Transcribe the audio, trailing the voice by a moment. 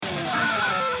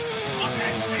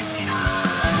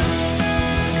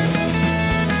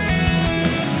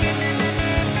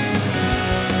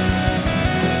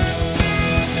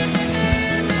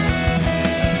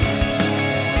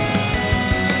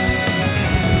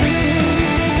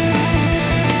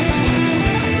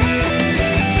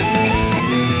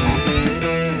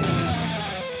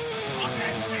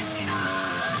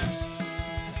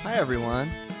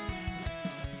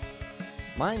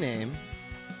my name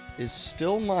is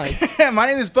still Mike. My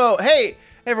name is Bo. Hey,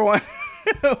 everyone.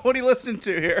 What are you listening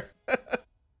to here?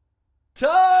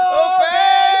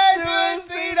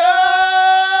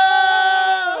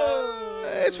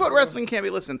 It's what wrestling can't be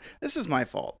listened. This is my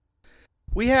fault.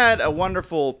 We had a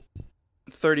wonderful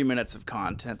 30 minutes of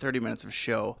content, 30 minutes of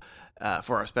show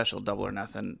for our special Double or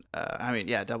Nothing.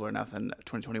 Double or Nothing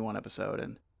 2021 episode.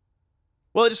 And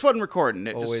well, it just wasn't recording.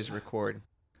 It Record.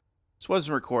 Just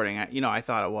wasn't recording. I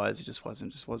thought it was. It just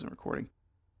wasn't recording.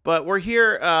 But we're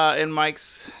here in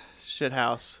Mike's shit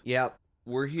house. Yep.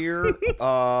 We're here,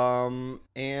 and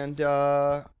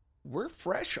we're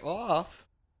fresh off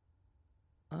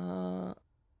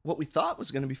what we thought was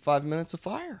going to be 5 minutes of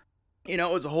fire. It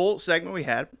was a whole segment we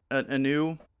had, a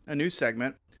new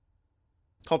segment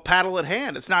called Paddle at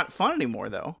Hand. It's not fun anymore,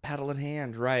 though. Paddle at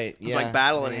Hand, right. It's like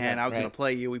Battle at Hand. I was going to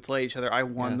play you. We played each other. I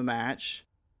won the match.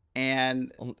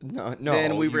 And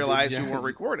then we realized we weren't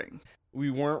recording.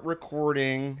 We weren't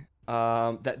recording.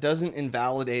 That doesn't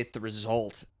invalidate the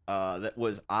result. That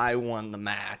was I won the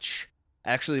match,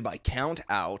 actually by count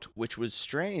out, which was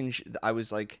strange. I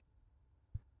was like,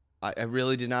 I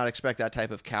really did not expect that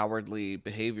type of cowardly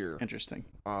behavior. Interesting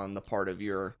on the part of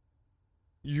your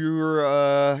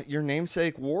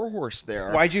namesake Warhorse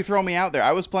there. Why'd you throw me out there?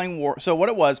 I was playing War. So what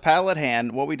it was, Paddle at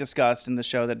Hand. What we discussed in the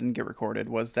show that didn't get recorded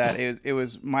was that it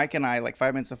was Mike and I, like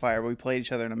 5 minutes of fire. We played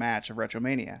each other in a match of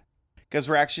Retromania. Because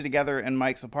we're actually together in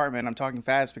Mike's apartment. I'm talking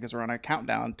fast because we're on a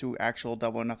countdown to actual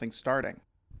Double or Nothing starting.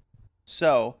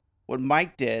 So, what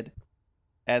Mike did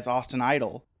as Austin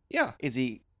Idol is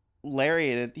he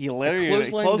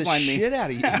clotheslined me shit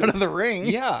out of you. out of the ring.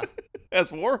 Yeah.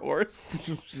 As Warhorse.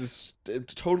 A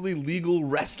totally legal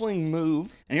wrestling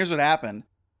move. And here's what happened.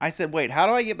 I said, wait, how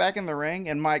do I get back in the ring?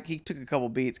 And Mike, he took a couple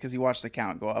beats because he watched the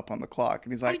count go up on the clock.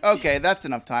 And he's like, okay, that's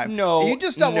enough time. No. And you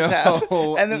just double tap.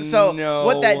 And then,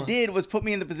 what that did was put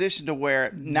me in the position to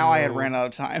where now I had ran out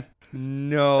of time.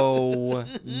 No.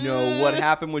 What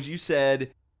happened was you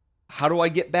said, how do I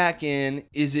get back in?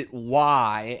 Is it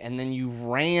Y? And then you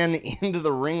ran into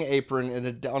the ring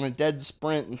apron on a dead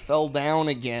sprint and fell down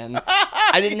again.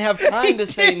 I didn't have time to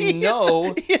say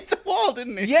no. He hit the wall,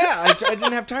 didn't he? Yeah, I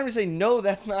didn't have time to say no.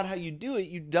 That's not how you do it.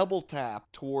 You double tap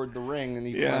toward the ring and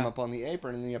you climb up on the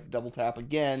apron, and then you have to double tap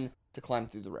again to climb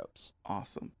through the ropes.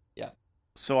 Awesome. Yeah.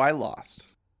 So I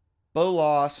lost. Bo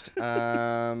lost.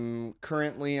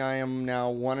 Currently, I am now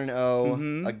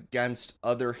 1-0 against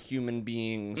other human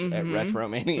beings at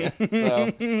Retromania.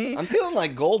 So I'm feeling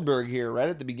like Goldberg here, right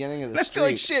at the beginning of the street. I feel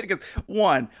like shit because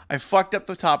 1, I fucked up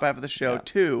the top half of the show.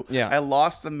 2, I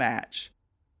lost the match.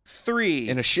 3,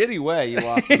 in a shitty way, you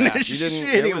lost the match.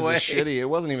 It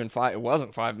wasn't even 5. It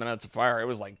wasn't 5 minutes of fire.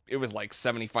 It was like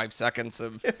 75 seconds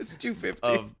of. It was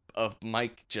 250 of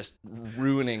Mike just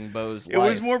ruining Bo's life. It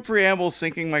was more preamble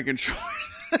syncing my controller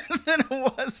than it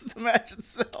was the match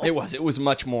itself. It was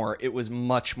much more. It was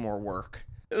much more work.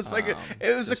 It was like a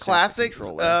classic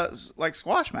like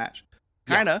squash match.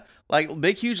 Kind of like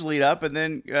big huge lead up, and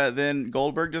then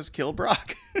Goldberg just killed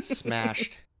Brock.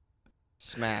 Smashed.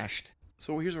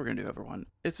 So here's what we're gonna do, everyone.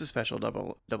 It's a special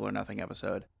Double or Nothing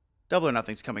episode. Double or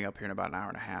Nothing's coming up here in about an hour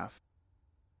and a half.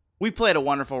 We played a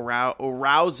wonderful,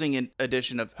 rousing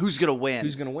edition of Who's Gonna Win.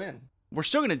 Who's gonna win? We're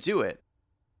still gonna do it,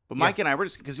 but Mike and I, we're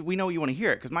just because we know you want to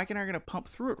hear it. Because Mike and I are gonna pump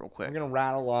through it real quick. We're gonna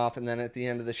rattle off, and then at the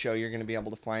end of the show, you're gonna be able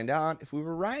to find out if we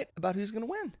were right about who's gonna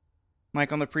win.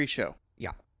 Mike, on the pre-show.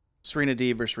 Yeah. Serena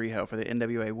Deeb versus Riho for the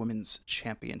NWA Women's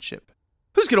Championship.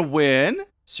 Who's gonna win?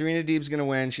 Serena Deeb's gonna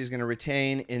win. She's gonna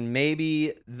retain in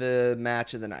maybe the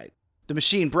match of the night. The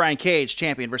Machine, Brian Cage,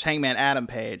 champion versus Hangman Adam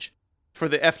Page for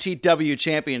the FTW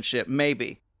Championship.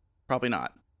 Maybe. Probably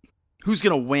not. Who's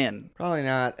going to win? Probably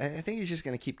not. I think he's just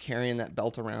going to keep carrying that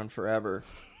belt around forever.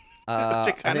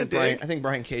 I think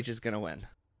Brian Cage is going to win.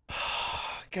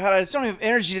 God, I just don't have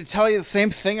energy to tell you the same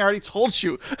thing I already told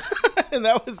you. And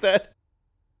that was that.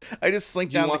 I just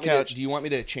slinked down the couch. Do you want me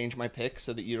to change my pick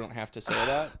so that you don't have to say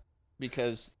that?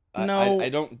 Because no, I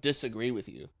don't disagree with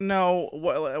you. No,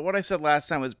 what I said last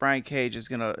time was Brian Cage is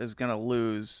gonna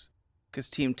lose because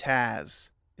Team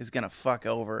Taz is gonna fuck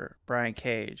over Brian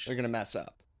Cage. They're gonna mess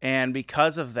up, and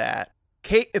because of that,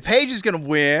 Page is gonna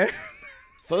win.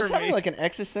 Bo's having like an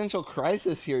existential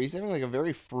crisis here. He's having like a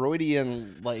very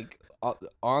Freudian like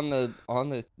on the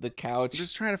couch. I'm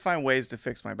just trying to find ways to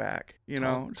fix my back.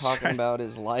 Talking about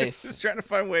his life. Just trying to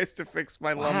find ways to fix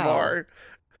my lumbar.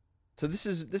 So this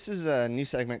is a new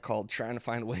segment called "Trying to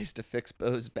Find Ways to Fix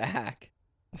Bo's Back."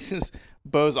 This is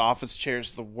Bo's office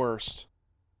chair's the worst.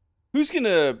 Who's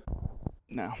gonna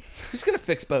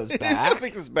fix Bo's back? Who's gonna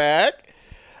fix his back?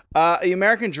 The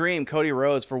American Dream, Cody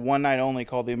Rhodes, for one night only,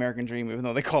 called the American Dream, even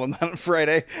though they called him that on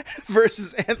Friday,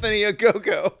 versus Anthony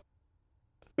Ogogo.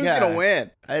 Who's Yeah. gonna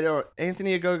win?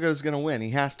 Anthony Ogogo's gonna win. He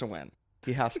has to win.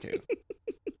 He has to.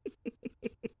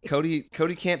 Cody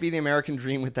can't be the American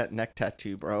Dream with that neck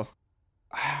tattoo, bro.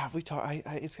 I've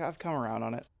come around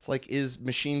on it. It's like, is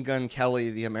Machine Gun Kelly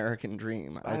the American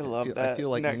Dream? I love that I feel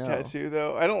like neck no. tattoo,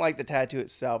 though. I don't like the tattoo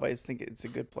itself. I just think it's a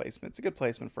good placement. It's a good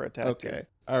placement for a tattoo. Okay.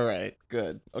 All right.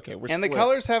 Good. Okay. We're And split. the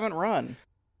colors haven't run.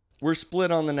 We're split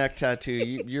on the neck tattoo.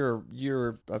 You're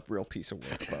a real piece of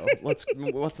work, Bo.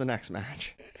 What's the next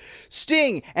match?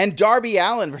 Sting and Darby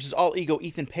Allin versus All Ego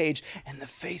Ethan Page and the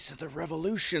face of the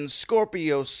revolution,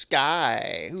 Scorpio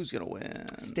Sky. Who's gonna win?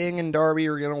 Sting and Darby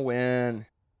are gonna win.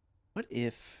 What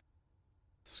if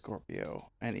Scorpio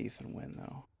and Ethan win,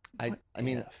 though? I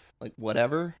mean, like,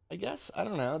 whatever. I guess I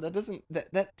don't know.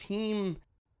 That team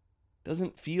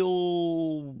doesn't feel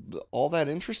all that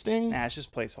interesting. Nah, it's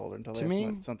just placeholder until they To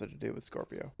have me? something to do with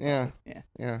Scorpio. Yeah. Yeah.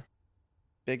 Yeah.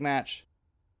 Big match.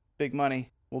 Big money.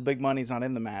 Well, big money's not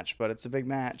in the match, but it's a big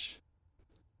match.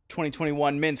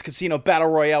 2021 Men's Casino Battle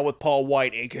Royale with Paul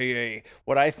White, a.k.a.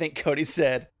 what I think Cody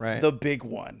said, Right. the big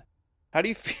one. How do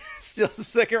you feel? Still, the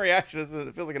second reaction,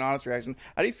 it feels like an honest reaction.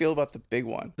 How do you feel about the big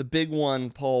one? The big one,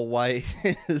 Paul White,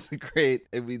 is great.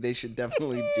 I mean, they should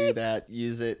definitely do that.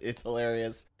 Use it. It's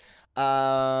hilarious.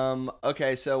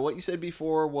 Okay, so what you said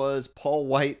before was Paul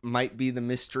White might be the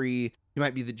mystery. He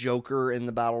might be the Joker in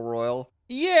the Battle Royal.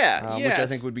 Yeah, Which I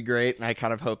think would be great, and I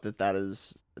kind of hope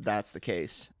that's the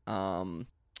case.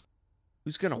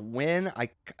 Who's gonna win?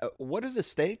 What are the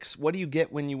stakes? What do you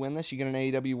get when you win this? You get an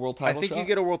AEW World Title. I think shot? you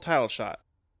get a world title shot.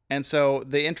 And so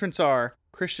the entrants are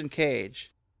Christian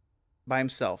Cage by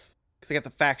himself, because they got the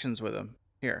factions with him.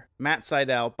 Here, Matt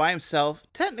Sydal by himself.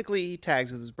 Technically, he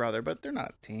tags with his brother, but they're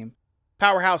not a team.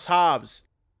 Powerhouse Hobbs.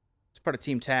 It's part of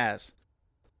Team Taz.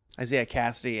 Isaiah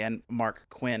Cassidy and Mark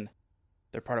Quinn.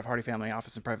 They're part of Hardy Family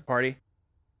Office and Private Party.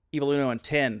 Evil Uno and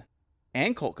Tin.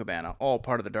 And Colt Cabana, all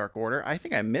part of the Dark Order. I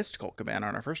think I missed Colt Cabana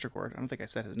on our first record. I don't think I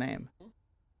said his name.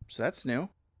 So that's new.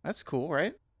 That's cool,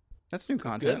 right? That's new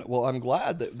content. Good. Well, I'm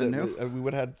glad that That's we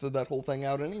would have had that whole thing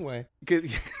out anyway. Good.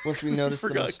 Once we noticed the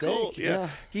Forgot mistake. Colt, Yeah.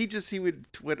 He would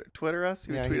Twitter us.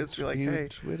 He would tweet us, be like, he would hey,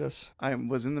 tweet us. I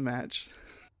was in the match.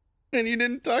 And you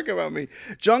didn't talk about me.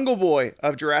 Jungle Boy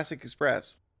of Jurassic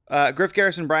Express. Griff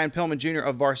Garrison, Brian Pillman Jr.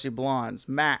 of Varsity Blondes.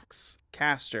 Max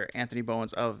Caster, Anthony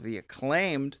Bowens of The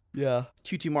Acclaimed. Yeah.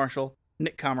 QT Marshall,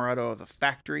 Nick Camarado of The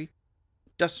Factory.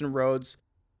 Dustin Rhodes,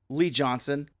 Lee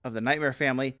Johnson of the Nightmare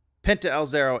Family. Penta El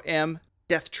Zero M,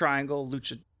 Death Triangle,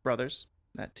 Lucha Brothers,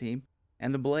 that team.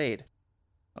 And The Blade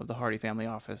of the Hardy Family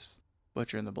Office.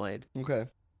 Butcher and The Blade. Okay.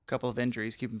 Couple of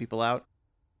injuries keeping people out.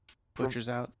 Butcher's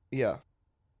out. Yeah.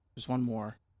 There's one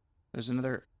more. There's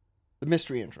another The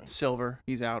mystery entrance. Silver.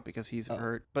 He's out because he's Oh.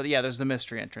 hurt. But yeah, there's the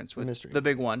mystery entrance with mystery the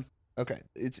big one. Okay.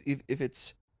 It's if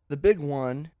it's the big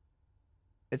one,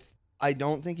 I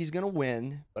don't think he's gonna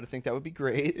win, but I think that would be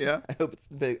great. Yeah. I hope it's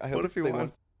the big. I hope What it's if he the big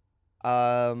won?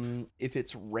 one. If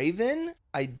it's Raven,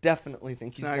 I definitely think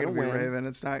It's he's not gonna gonna be win. Raven.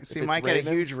 It's not. See, it's Mike had a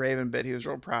Raven- huge Raven bit he was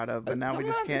real proud of, but now we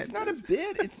just can't. It's not a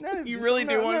bit. It's not. You it's really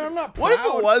not, do no, want. no, I'm not What if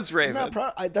proud. it was I'm Raven? not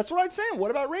proud. That's what I'm saying. What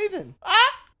about Raven?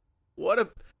 What a.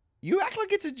 You act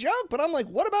like it's a joke, but I'm like,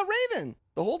 what about Raven?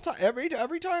 The whole time, every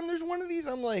time there's one of these,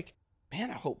 I'm like,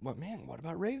 man, what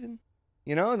about Raven?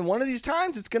 You know, and one of these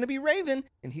times it's gonna be Raven,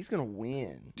 and he's gonna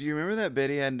win. Do you remember that bit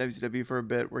he had in WCW for a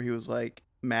bit where he was like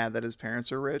mad that his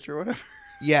parents are rich or whatever?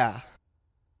 Yeah.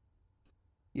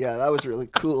 Yeah, that was really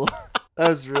cool. That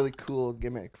was a really cool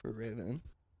gimmick for Raven.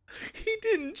 He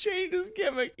didn't change his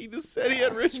gimmick. He just said he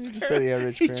had rich He parents. just said he had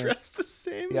rich He parents. dressed the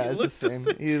same. Yeah, he it's the looked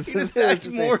same. He just it's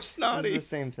acted the more same. snotty. It's the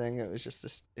same thing. It was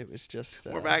just.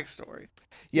 More backstory.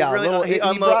 Yeah, really- he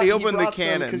opened the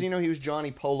cannon. because he was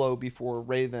Johnny Polo before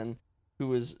Raven, who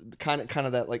was kind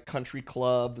of that like country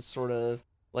club sort of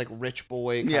like rich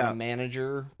boy kind Yeah. of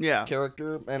manager Yeah.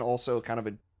 character, and also kind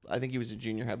of I think he was a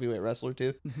junior heavyweight wrestler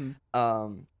too.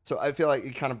 Mm-hmm. So I feel like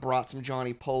he kind of brought some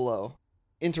Johnny Polo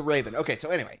into Raven. Okay, so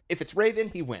anyway, if it's Raven,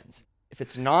 he wins. If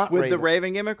it's not With Raven, the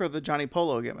Raven gimmick or the Johnny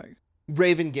Polo gimmick?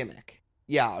 Raven gimmick,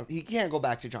 yeah, he can't go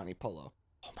back to Johnny Polo.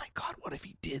 Oh my God, what if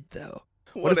he did though?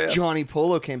 What if Johnny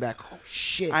Polo came back? Oh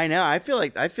shit! I know. I feel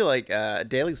like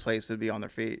Daly's Place would be on their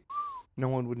feet. No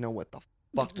one would know what the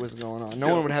fuck was going on. No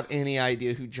one would have any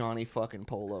idea who Johnny fucking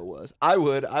Polo was. I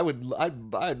would.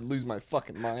 I'd lose my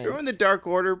fucking mind. Remember when the Dark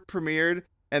Order premiered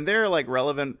and they're like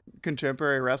relevant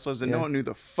contemporary wrestlers and no Yeah. one knew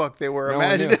the fuck they were? No one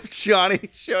Imagine knew. if Johnny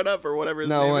showed up or whatever his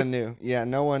name No is. one knew. Yeah,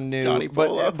 no one knew. Johnny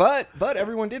Polo. But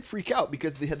everyone did freak out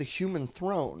because they had the human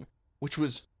throne, which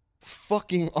was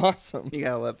fucking awesome. You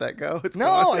gotta let that go. It's No,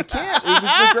 gone. I can't. It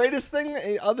was the greatest thing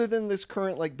other than this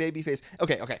current like baby face.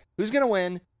 Okay. Who's gonna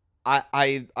win?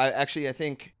 I actually I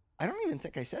think I don't even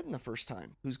think I said in the first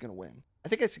time who's gonna win. I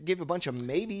think I gave a bunch of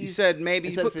maybes. You said maybe. You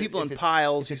Instead put if it- people if in it's-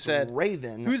 piles. if You it's said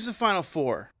Raven. who's the final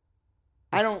four?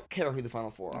 I don't care who the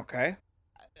final four are. Okay.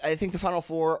 I think the final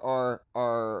four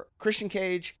are Christian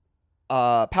Cage,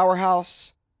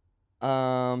 Powerhouse,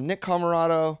 Nick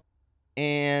Camarado,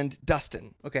 and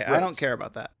Dustin. Okay. I Rhodes. don't care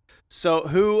about that. So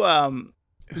who's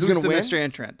gonna the win? mystery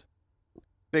entrant?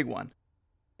 Big one.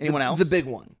 Anyone else? The big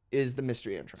one is the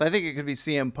mystery entrant. So I think it could be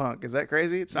CM Punk. Is that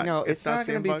crazy? It's not. No, it's not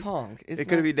going CM to be Punk. Punk. It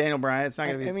could be Daniel Bryan. It's not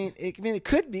going to be. I mean, it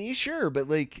could be, sure, but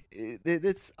like,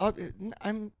 it's.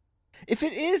 If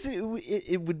it is,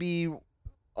 it would be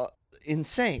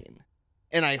insane,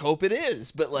 and I hope it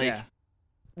is. But like, Yeah.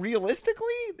 realistically,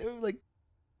 like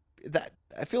that,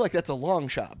 I feel like that's a long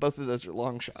shot. Both of those are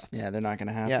long shots. Yeah, they're not going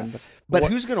to happen. Yeah. But But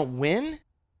what- who's going to win?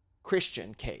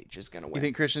 Christian Cage is going to win. you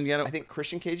think Christian get it? I think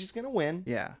Christian Cage is going to win.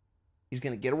 Yeah. He's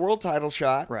going to get a world title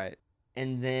shot. Right.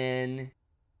 And then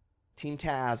Team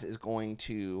Taz is going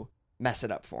to mess it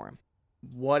up for him.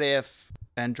 What if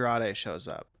Andrade shows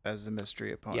up as the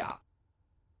mystery opponent? Yeah,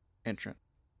 Entrant.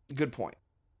 good point.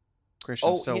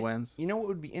 Christian still you, wins. You know what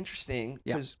would be interesting?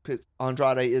 Yeah. Because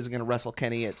Andrade is going to wrestle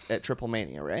Kenny at Triple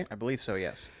Mania, right? I believe so.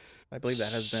 Yes. I believe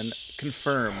that has been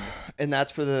confirmed. And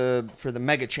that's for the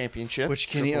Mega Championship, Which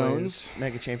Kenny Triple A's owns.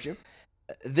 Mega Championship.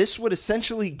 This would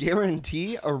essentially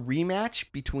guarantee a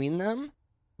rematch between them,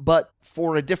 but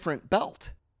for a different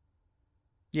belt.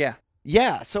 Yeah.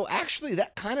 Yeah, so actually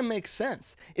that kind of makes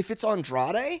sense. If it's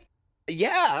Andrade,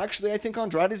 yeah, actually I think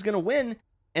Andrade's going to win,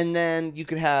 and then you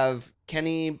could have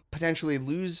Kenny potentially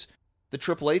lose the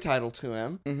AAA title to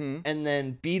him, Mm-hmm. and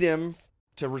then beat him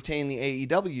to retain the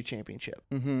AEW championship.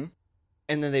 Mm-hmm.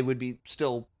 And then they would be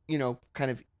still,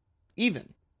 kind of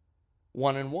even.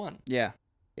 1-1. Yeah.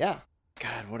 Yeah.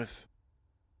 God, what if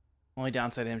only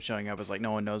downside to him showing up is like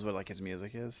no one knows what like his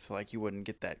music is. So, like you wouldn't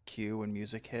get that cue when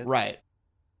music hits. Right.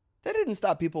 That didn't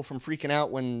stop people from freaking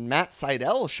out when Matt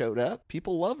Sydal showed up.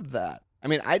 People loved that. I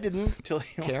mean, I didn't. Until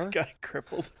he almost Care? got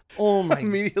crippled. Oh my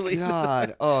Immediately.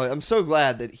 God. Oh, I'm so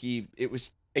glad that it was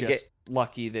It just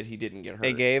lucky that he didn't get hurt.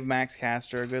 They gave Max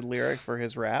Caster a good lyric for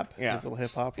his rap. Yeah. His little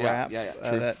hip hop Yeah, rap. yeah,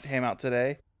 true. That came out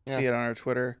today. Yeah. See it on our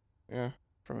Twitter Yeah.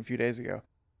 from a few days ago.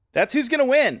 That's who's gonna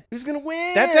win. Who's going to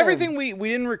win? That's everything we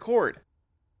didn't record.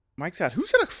 Mike's out. Who's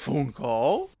got a phone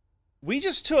call? We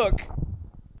just took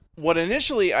what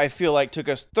initially I feel like took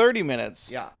us 30 minutes.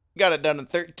 Yeah. Got it done in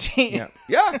 13. Yeah.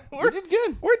 Yeah. we We're- did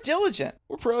good. We're diligent.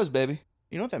 We're pros, baby.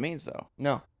 You know what that means, though?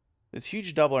 No. This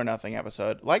huge Double or Nothing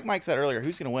episode. Like Mike said earlier,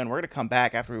 who's going to win? We're going to come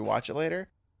back after we watch it later,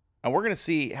 and we're going to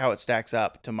see how it stacks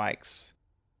up to Mike's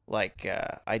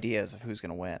ideas of who's going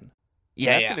to win.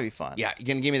 Yeah. That's yeah. going to be fun. Yeah. You're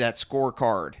going to give me that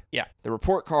scorecard. Yeah. The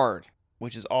report card.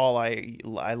 Which is all I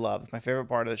love. My favorite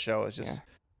part of the show is just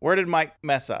where did Mike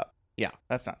mess up? Yeah.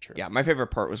 That's not true. Yeah. My favorite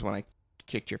part was when I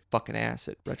kicked your fucking ass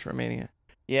at Retromania.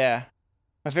 Yeah.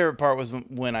 My favorite part was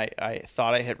when I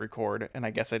thought I hit record, and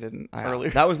I guess I didn't earlier.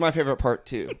 That was my favorite part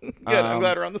too. Good. I'm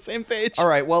glad we're on the same page. All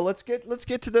right, well let's get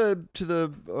to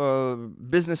the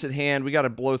business at hand. We got to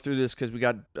blow through this because we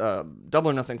got Double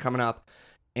or Nothing coming up,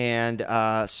 and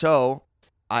so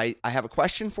I have a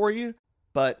question for you,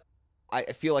 but I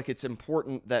feel like it's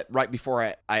important that right before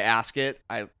I ask it,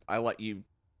 I let you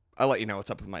know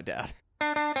what's up with my dad.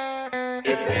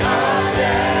 It's the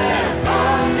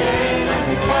all day,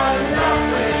 what's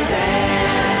up with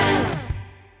Dan?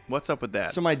 What's up with that?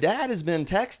 So my dad has been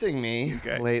texting me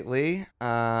Okay. lately.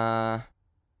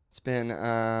 It's been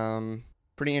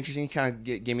pretty interesting. He kind of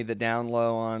gave me the down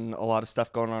low on a lot of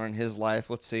stuff going on in his life.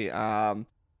 Let's see. Let's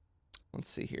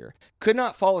see here. Could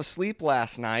not fall asleep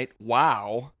last night.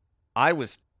 Wow. I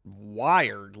was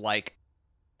wired like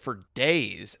for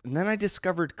days. And then I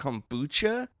discovered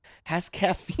kombucha has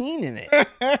caffeine in it.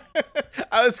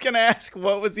 I was gonna ask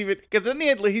what was even because then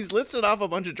he's listed off a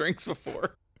bunch of drinks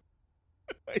before.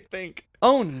 I think.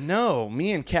 Oh no,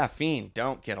 me and caffeine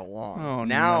don't get along. Oh,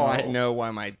 now no. I know why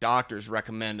my doctor's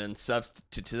recommending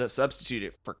to substitute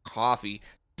it for coffee.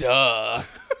 Duh.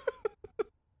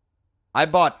 I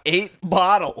bought 8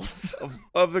 bottles.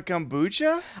 Of the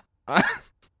kombucha,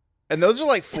 and those are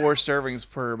like 4 servings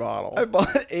per bottle. I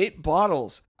bought 8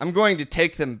 bottles. I'm going to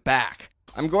take them back.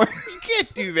 You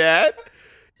can't do that.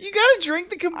 You gotta drink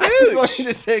the I'm going kombucha.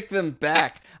 to take them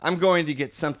back. I'm going to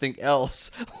get something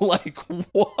else, like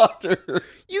water.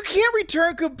 You can't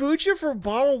return kombucha for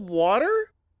bottled water.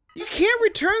 You can't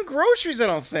return groceries. I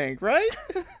don't think, right?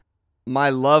 My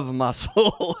love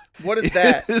muscle. What is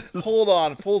that? is- Hold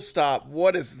on, full stop.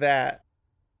 What is that?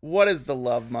 What is the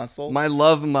love muscle? My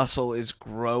love muscle is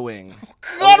growing.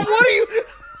 God, what are you?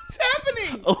 What's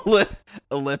happening?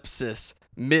 Ellipsis.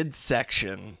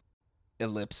 Midsection.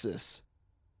 Ellipsis.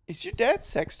 Is your dad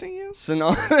sexting you?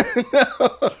 No.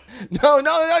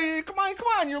 Come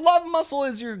on. Your love muscle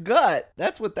is your gut.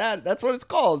 That's what it's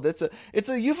called. It's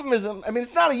a euphemism. I mean,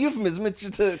 it's not a euphemism. It's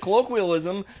just a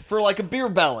colloquialism for like a beer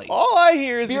belly. All I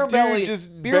hear is Beer a dude belly.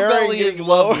 just Beer belly his is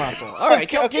love lower- muscle. All right,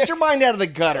 get your mind out of the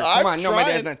gutter. Come I'm on. No, my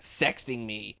trying. dad's not sexting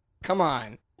me. Come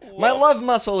on. My love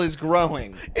muscle is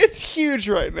growing. It's huge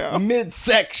right now.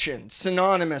 Midsection,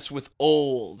 synonymous with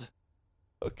old.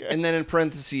 Okay. And then in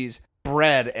parentheses,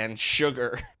 bread and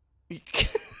sugar.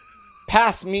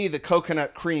 Pass me the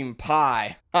coconut cream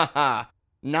pie. Haha.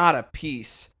 Not a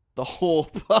piece. The whole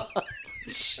pie.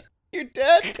 Your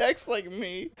dad texts like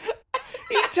me.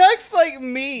 He texts like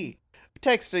me.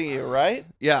 Texting you, right?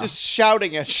 Yeah. Just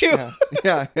shouting at you.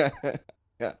 Yeah.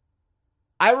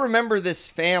 I remember this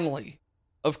family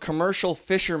of commercial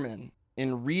fishermen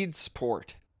in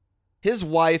Reedsport. His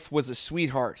wife was a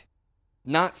sweetheart.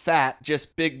 Not fat,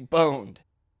 just big boned.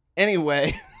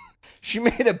 Anyway, she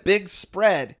made a big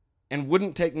spread and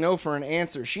wouldn't take no for an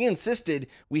answer. She insisted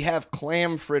we have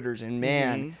clam fritters, and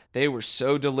man, they were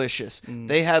so delicious.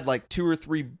 They had like 2 or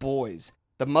 3 boys.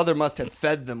 The mother must have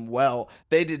fed them well.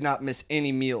 They did not miss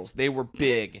any meals. They were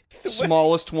big.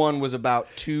 Smallest one was about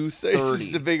 230. So it's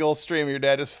just a big old stream. Your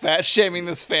dad is fat shaming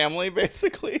this family,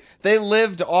 basically. They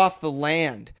lived off the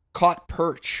land, caught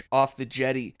perch off the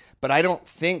jetty, but I don't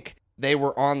think they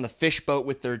were on the fish boat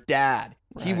with their dad.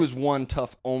 He was one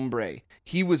tough hombre.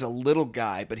 He was a little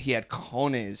guy, but he had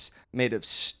cojones made of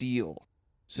steel.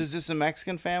 So is this a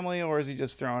Mexican family, or is he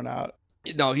just throwing out?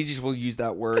 No, he just will use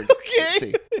that word. Okay. Let's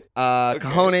see.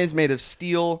 Cojones made of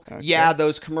steel. Okay. Yeah,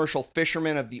 those commercial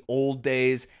fishermen of the old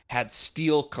days had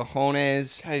steel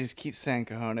cojones. God, he just keeps saying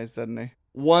cojones, doesn't he?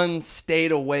 One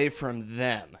stayed away from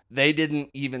them. They didn't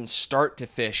even start to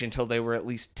fish until they were at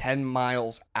least 10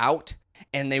 miles out,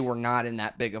 and they were not in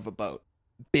that big of a boat.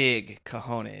 Big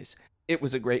cojones. It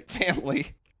was a great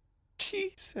family.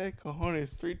 He said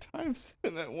cojones 3 times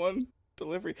in that one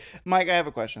delivery. Mike, I have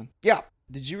a question. Yeah.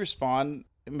 Did you respond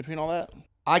in between all that?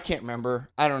 I can't remember.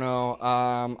 I don't know.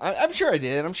 I'm sure I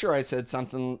did. I'm sure I said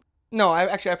something. No,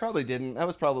 I probably didn't. That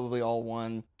was probably all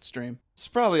one Stream. It's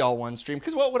probably all one stream.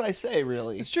 Because what would I say,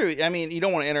 really? It's true. I mean, you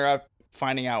don't want to interrupt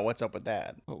finding out what's up with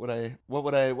that. What would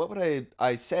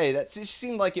I say? That just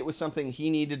seemed like it was something he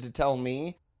needed to tell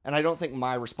me, and I don't think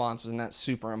my response was that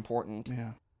super important.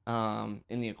 Yeah.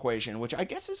 In the equation, which I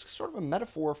guess is sort of a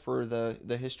metaphor for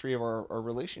the history of our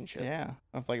relationship. Yeah.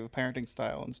 Of like the parenting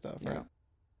style and stuff, Yeah. right?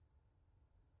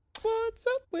 What's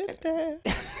up with that?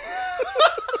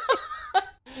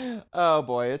 Oh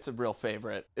boy, it's a real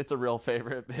favorite. It's a real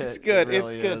favorite bit. It's good. It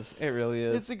really It's good. is. It really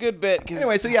is. It's a good bit. 'Cause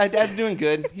Anyway, so yeah, Dad's doing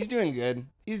good. He's doing good.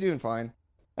 He's doing fine.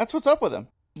 that's what's up with him.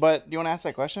 But do you want to ask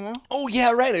that question now? Oh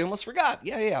yeah, right. I almost forgot.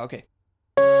 Yeah. Okay.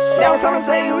 Now it's time to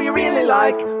say who you really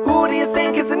like. Who do you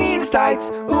think is the neatest tights?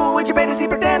 Who would you bet to see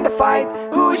pretend to fight?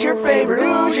 Who's your favorite?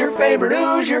 Who's your favorite?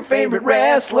 Who's your favorite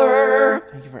wrestler?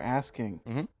 Thank you for asking.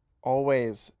 Mhm.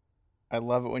 Always. I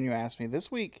love it when you ask me.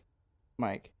 This week,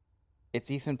 Mike,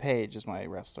 it's Ethan Page is my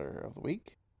wrestler of the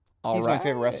week. He's my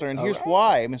favorite wrestler, and here's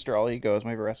why Mr. All Ego is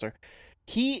my favorite wrestler.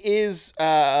 He is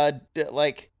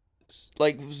like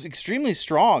extremely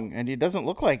strong, and he doesn't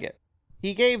look like it.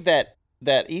 He gave that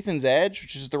Ethan's Edge,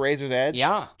 which is the Razor's Edge.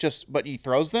 Yeah. But he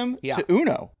throws them Yeah. to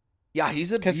Uno. Yeah,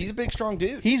 he's a 'Cause big strong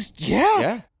dude.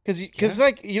 Yeah. Because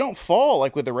like you don't fall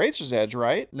like with the Razor's Edge,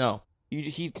 right? No.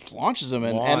 He launches them,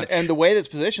 Launch. and the way that's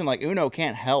positioned, like Uno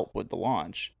can't help with the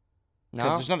launch because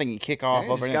No. there's nothing you kick off.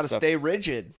 You just got to stay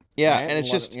rigid. Yeah, right? and it's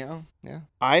Let just it, yeah.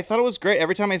 I thought it was great.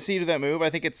 Every time I see you do that move, I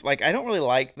think it's like I don't really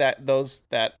like that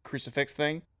crucifix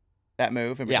thing, that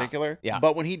move in Yeah, particular. yeah.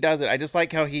 But when he does it, I just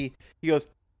like how he goes,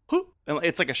 "Huh," and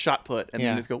it's like a shot put, and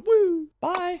Yeah. then just go woo,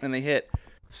 Bye. and they hit.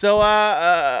 So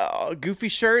goofy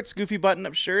shirts, goofy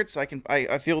button-up shirts. I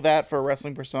feel that for a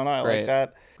wrestling persona. I Great. like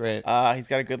that. Great. He's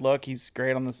got a good look. He's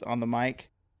great on the mic.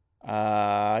 He's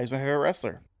my favorite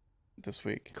wrestler this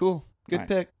week. Cool. Good Mike.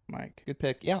 pick. Mike, Good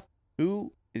pick. Yeah.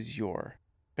 who is your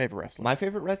favorite wrestler? My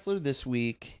favorite wrestler this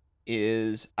week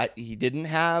is I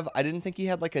didn't think he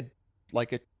had like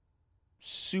a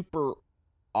super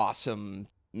awesome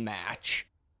match,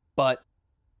 but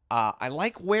I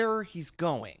like where he's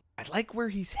going. I like where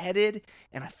he's headed,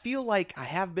 and I feel like I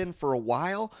have been for a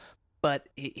while, but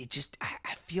it just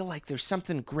I feel like there's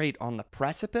something great on the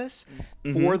precipice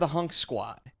for the Hunk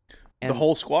Squad. The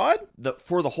whole squad?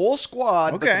 For the whole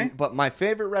squad. Okay. But my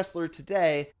favorite wrestler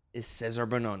today is Cesar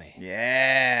Bononi.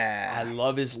 Yeah. I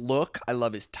love his look. I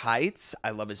love his tights.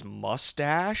 I love his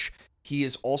mustache. He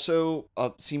is also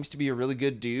seems to be a really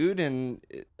good dude, and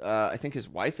I think his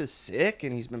wife is sick,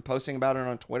 and he's been posting about it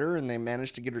on Twitter, and they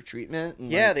managed to get her treatment. And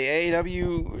Yeah, the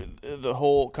AEW, the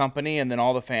whole company, and then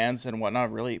all the fans and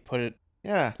whatnot really put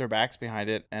their backs behind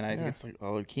it, and I think it's like a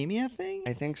leukemia thing.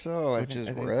 I think so. Which is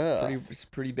I think rough. It's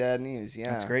pretty bad news.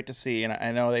 Yeah, It's great to see, and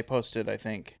I know they posted, I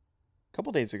think, a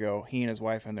couple days ago, he and his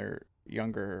wife and their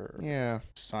younger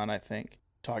son, I think,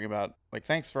 talking about like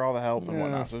thanks for all the help and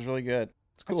whatnot. So it was really good.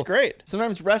 It's cool. It's great.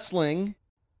 Sometimes wrestling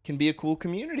can be a cool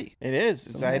community. It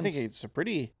is. I think it's a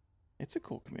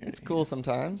cool community. It's cool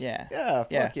sometimes. Yeah. Yeah.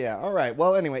 Fuck yeah. All right.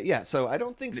 Well, anyway, yeah. So I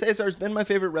don't think Cesar's been my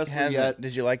favorite wrestler yet.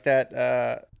 Did you like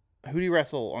that? Who do you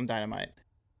wrestle on Dynamite?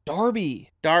 Darby.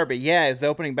 Yeah, it's the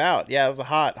opening bout. Yeah, it was a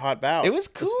hot bout. It was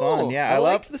cool. It was fun. Yeah, I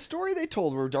liked the story they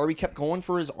told where Darby kept going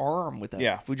for his arm with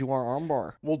that Fujiwara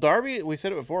armbar. Well, Darby, we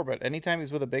said it before, but anytime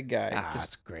he's with a big guy, just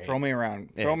that's great. Throw me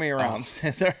around. Throw me around,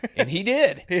 Cesar. And he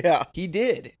did. Yeah. He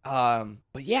did. But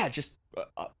yeah, just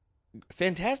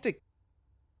fantastic,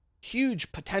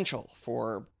 huge potential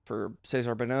for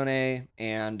Cesar Bononi,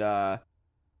 and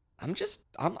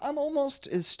I'm almost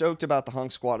as stoked about the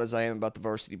Hunk Squad as I am about the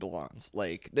Varsity Blondes.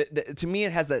 Like, to me,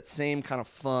 it has that same kind of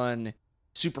fun,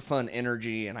 super fun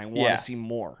energy, and I want to see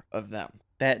more of them.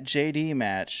 That JD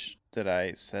match that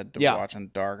I said to watch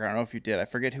on Dark, I don't know if you did. I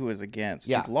forget who it was against.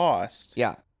 Yeah. He lost.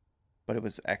 Yeah. But it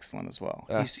was excellent as well.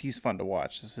 He's fun to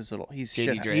watch. This is he's JD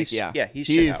shit. Drake, He's he's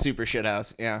shithouse. super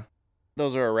shithouse. Yeah.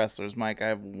 Those are our wrestlers, Mike. I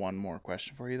have one more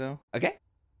question for you though. Okay.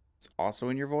 It's also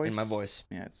in your voice. In my voice.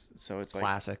 Yeah, it's like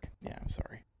classic. Yeah, I'm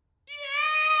sorry.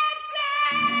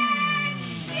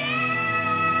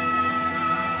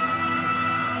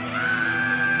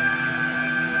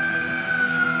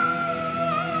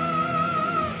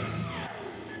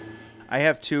 I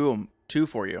have two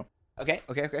for you. Okay.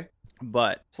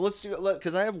 But so let's do it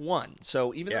because I have one.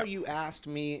 So even though you asked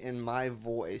me in my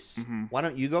voice, why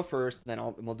don't you go first? Then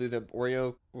we'll do the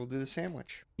Oreo. We'll do the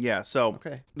sandwich. Yeah. So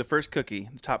the first cookie,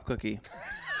 the top cookie.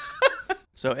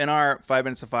 So in our 5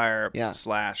 Minutes of Fire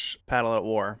 / Paddle at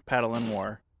War, Paddle in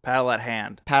War, Paddle at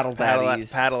Hand, Paddle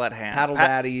Daddies, Paddle at Hand, Paddle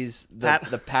Daddies,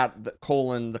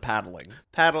 the paddling,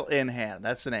 Paddle in Hand.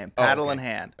 That's the name. Paddle in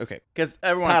Hand. Okay. Because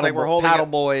everyone's like we're holding Paddle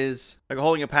Boys, like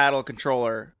holding a paddle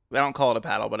controller. I don't call it a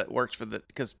paddle, but it works for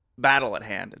because battle at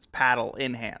hand. It's paddle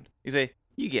in hand. You say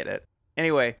you get it.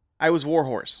 Anyway, I was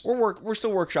Warhorse. We're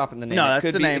still workshopping the name. No,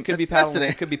 that's the name. It could be Paddle.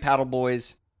 It could be Paddle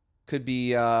Boys. Could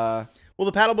be. Well,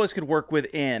 the Paddle Boys could work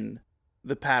within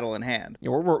the paddle in hand.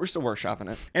 Yeah, we're still workshopping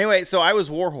it. Anyway, so I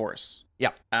was Warhorse. Yeah.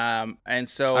 And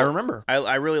so I remember.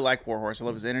 I really like Warhorse. I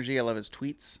love his energy. I love his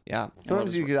tweets. Yeah.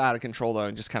 Sometimes he gets out of control though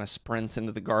and just kind of sprints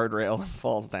into the guardrail and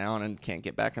falls down and can't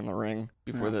get back in the ring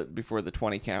before the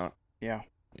 20 count. Yeah.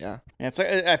 Yeah. And it's like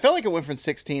I felt like it went from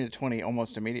 16 to 20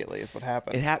 almost immediately is what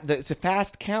happened. It's a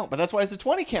fast count, but that's why it's a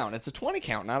 20 count. It's a 20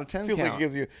 count, not a 10 Feels count. like it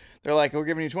gives you. They're like, we're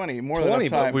giving you 20 more 20, than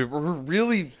enough time. But we're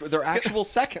really they're actual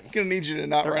seconds. Gonna need you to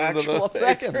not they're run into actual the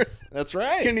seconds. That's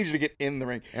right. Gonna need you to get in the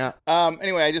ring. Yeah.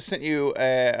 Anyway, I just sent you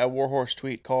a Warhorse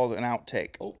tweet called an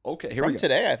outtake. Oh, okay. Here from we go.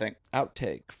 Today, I think.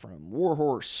 Outtake from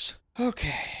Warhorse.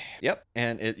 Okay. Yep.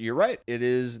 And you're right. It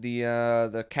is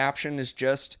the caption is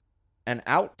just an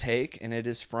outtake, and it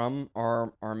is from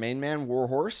our main man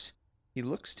Warhorse. He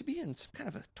looks to be in some kind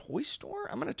of a toy store.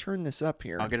 I'm gonna turn this up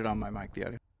here. I'll get it on my mic, the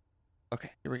audio. Okay,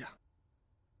 here we go.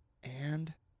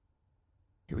 And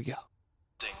here we go.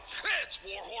 It's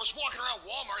Warhorse walking around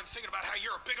Walmart and thinking about how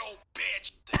you're a big old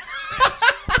bitch.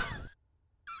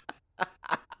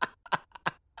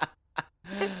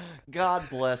 God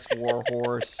bless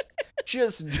Warhorse.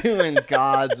 Just doing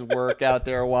God's work out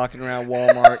there, walking around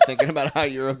Walmart, thinking about how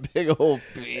you're a big old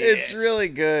bitch. It's really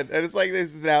good, and it's like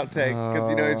this is an outtake because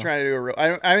he's trying to do a real.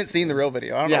 I haven't seen the real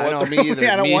video. I don't know what me either.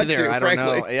 I don't me want either. to. I Frankly,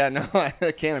 don't know. Yeah, no, I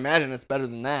can't imagine it's better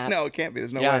than that. No, it can't be.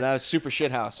 There's no way. Yeah, that was super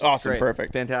shithouse. Awesome, Great.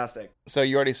 perfect, fantastic. So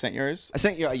you already sent yours? I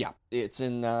sent you. Yeah, it's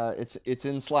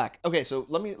in Slack. Okay, so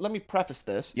let me preface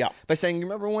this. Yeah. By saying, you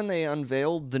remember when they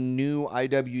unveiled the new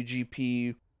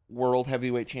IWGP World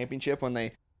Heavyweight Championship when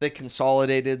they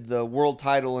consolidated the world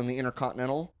title and the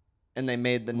Intercontinental, and they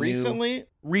made the recently,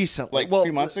 like a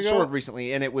few months ago, sort of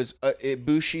recently, and it was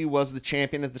Ibushi was the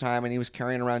champion at the time, and he was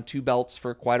carrying around 2 belts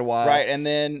for quite a while, right? And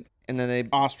then they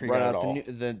Ospreay got it all.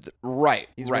 Right.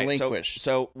 He's right. relinquished.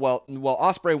 So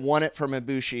Ospreay won it from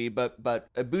Ibushi, but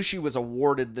Ibushi was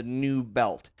awarded the new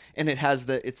belt, and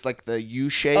it's like the U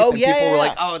shape. Oh, and yeah, people yeah, were yeah.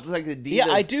 like, oh, it's like the Divas. Yeah,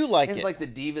 I do like it. It's like the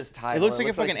Divas title. It looks like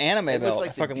a fucking anime belt. It looks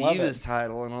like I fucking the love Divas it.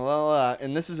 title, and blah, blah, blah.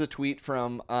 And this is a tweet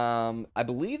from I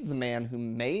believe the man who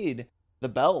made the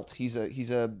belt. He's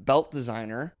a belt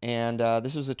designer, and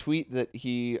this was a tweet that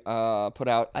he put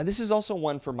out. This is also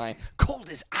one for my Cold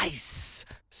as Ice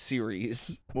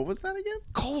series. What was that again?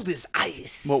 Cold as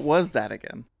Ice. What was that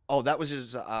again? Oh, that was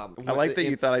just. I like that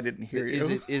you thought I didn't hear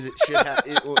you. Is it should have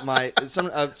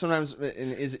sometimes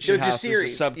is it should There's a have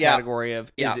series. there's a subcategory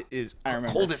of Yeah. is I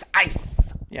remember. Cold as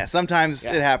Ice. Yeah, sometimes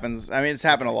it happens. I mean, it's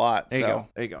happened a lot. There you so go.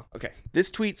 There you go. Okay. this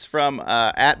tweet's from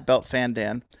at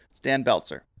BeltFanDan. It's Dan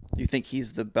Beltzer. You think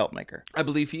he's the belt maker? I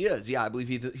believe he is. Yeah, I believe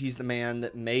he's the man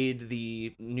that made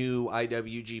the new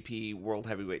IWGP World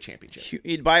Heavyweight Championship.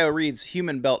 Bio reads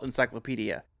Human Belt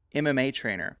Encyclopedia, MMA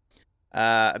trainer,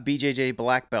 BJJ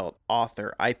black belt,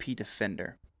 author, IP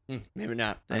defender. Maybe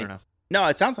not. I don't know. No,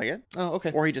 it sounds like it. Oh,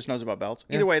 okay. Or he just knows about belts.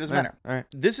 Either way, it doesn't matter. All right.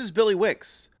 This is Billy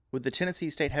Wicks with the Tennessee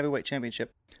State Heavyweight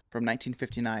Championship from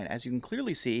 1959. As you can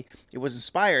clearly see, it was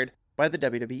inspired by the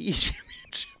WWE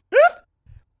Championship.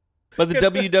 But the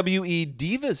WWE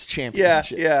Divas Yeah,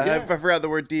 Championship. I forgot the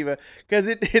word diva because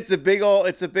it's a big ol'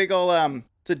 it's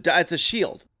a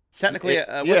shield. Technically,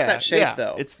 what's that shape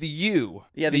though? It's the U.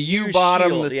 Yeah, the the U U bottom,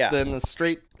 shield, then the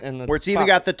straight and the where it's top. even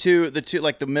got the two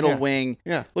like the middle Yeah. wing.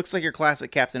 Yeah. Looks like your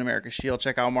classic Captain America shield.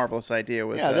 Check out Marvelous Idea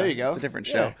with Yeah, there you go. It's a different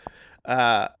Yeah.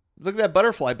 show. Look at that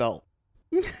butterfly belt.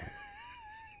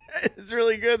 It's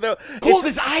really good though. Cold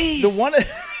as ice. The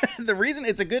one, the reason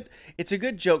it's a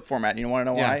good joke format. You want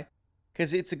to know Yeah. why?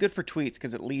 Because it's a good for tweets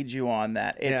because it leads you on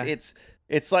that. Yeah.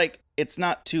 It's like it's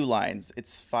not 2 lines,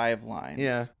 it's 5 lines.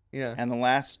 Yeah. Yeah. And the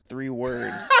last 3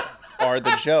 words are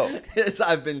the joke. Yes,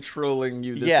 I've been trolling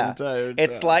you this Yeah. entire time.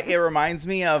 It's like it reminds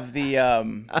me of the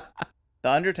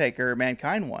Undertaker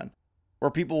Mankind one. Where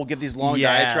people will give these long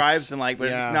Yes. diatribes and but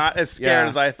Yeah. it's not as scared Yeah.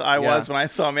 as I Yeah. was when I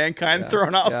saw Mankind Yeah.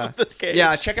 thrown off Yeah. of the cage.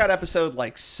 Yeah, check out episode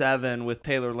 7 with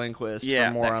Taylor Lindquist Yeah,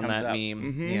 for more that on comes that up. meme.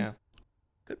 Mhm. Yeah.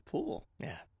 Good pool.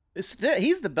 Yeah.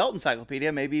 He's the belt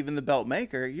encyclopedia, maybe even the belt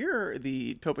maker. You're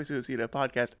the Tope Suicida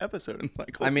podcast episode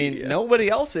encyclopedia. I mean, nobody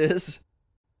else is.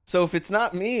 So if it's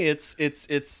not me, it's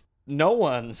no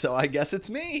one. So I guess it's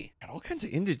me. Got all kinds of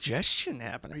indigestion Are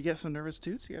happening. you getting some nervous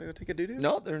toots? You gotta go take a doo-doo?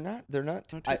 No, they're not. They're not.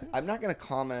 Don't you do? I'm not going to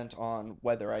comment on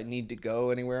whether I need to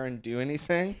go anywhere and do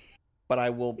anything, but I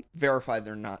will verify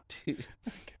they're not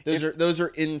toots. Those are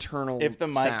internal. If the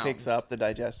mic sounds. picks up the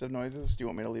digestive noises, do you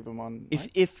want me to leave them on?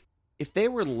 mic? If they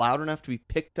were loud enough to be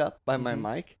picked up by my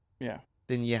Mhm. mic, Yeah.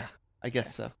 then yeah, I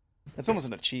guess so. That's almost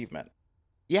an achievement.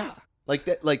 Yeah, like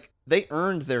that. Like they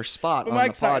earned their spot. But on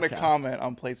Mike's the not podcast. gonna comment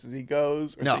on places he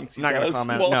goes or No, things he I'm not gonna does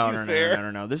comment. while No, he's no,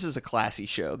 there. no. This is a classy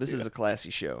show. This is a classy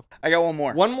show. I got one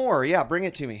more. One more, yeah. Bring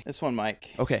it to me. This one,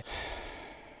 Mike. Okay.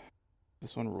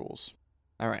 This one rules.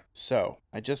 All right. So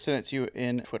I just sent it to you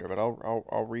in Twitter, but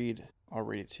I'll read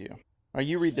it to you. Or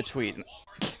you read the tweet.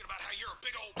 Thinking about how you're a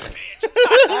big old bitch.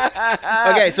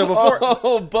 Okay, so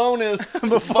before bonus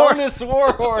Before- bonus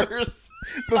Warhorse.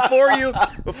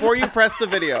 before you press the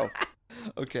video,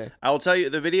 Okay. I will tell you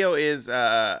the video is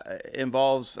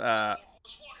involves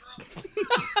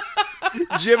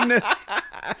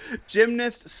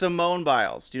gymnast Simone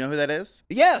Biles. Do you know who that is?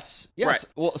 Yes. Yes. Right.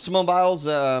 Well, Simone Biles,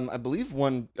 I believe,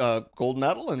 won gold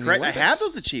medal in the Correct. I Olympics. have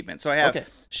those achievements. So I have. Okay.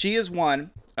 She has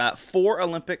won 4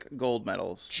 Olympic gold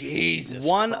medals. Jesus.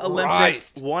 One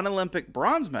Christ. Olympic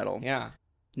bronze medal. Yeah.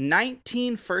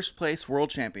 19 first place world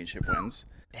championship wins.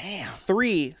 Damn.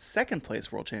 3 second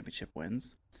place world championship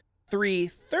wins. 3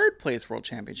 third place world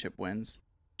championship wins.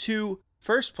 2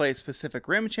 first place Pacific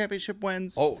Rim championship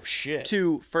wins. Oh shit.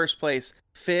 2 first place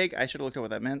FIG. I should have looked at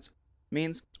what that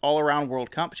means. All around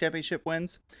World Comp championship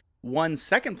wins. 1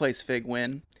 second place FIG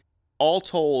win. All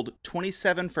told,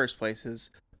 27 first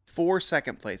places, 4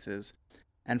 second places,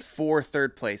 and 4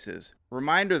 third places.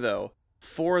 Reminder though,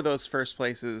 4 of those first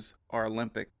places are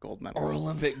Olympic gold medals. Or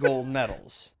Olympic gold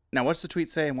medals. Now, what's the tweet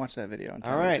say? And watch that video. And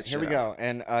tell All me what right, the here we shit go. is.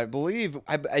 And I believe,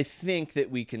 I think that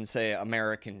we can say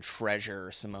American treasure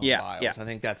Simone Yeah, Biles. yeah. I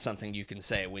think that's something you can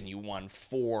say when you won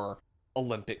 4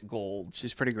 Olympic golds.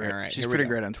 She's pretty great. All right, She's here we pretty go.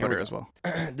 great on Here we Twitter go. as well.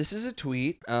 This is a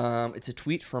tweet. It's a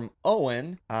tweet from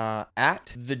Owen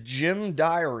at the Gym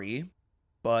Diary,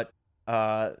 but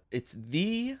it's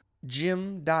the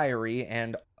Gym Diary,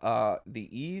 and the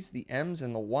E's, the M's,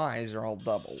 and the Y's are all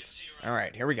doubled. All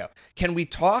right, here we go. Can we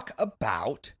talk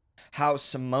about how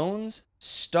Simone's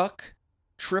stuck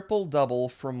triple-double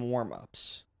from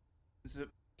warm-ups?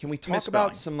 Can we talk Misspelling.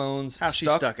 about Simone's How she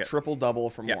stuck it. triple-double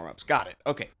from Yeah. warm-ups? Got it.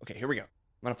 Okay, here we go. I'm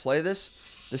going to play this.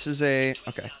 This is a...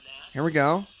 Okay, here we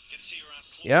go. Good to see you around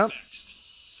Florida Yep.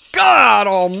 next. God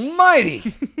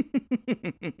almighty!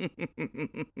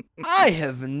 I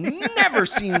have never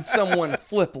seen someone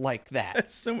flip like that.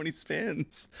 So many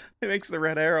spins. It makes the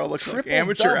red arrow look like Triple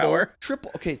amateur double, hour.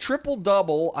 triple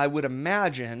double, I would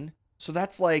imagine. So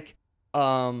that's like,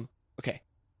 okay.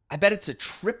 I bet it's a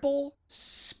triple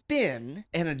spin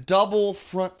and a double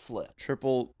front flip.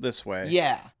 Triple this way.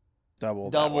 Yeah. Double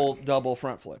that way. Double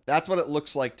front flip. That's what it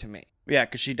looks like to me. Yeah,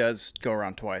 because she does go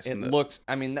around twice. It looks,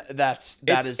 I mean, it's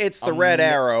the red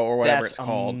arrow or whatever it's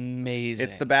called. Amazing.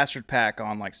 It's the bastard pack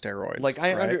on like steroids. Like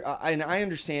I right?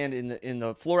 understand in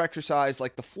the floor exercise,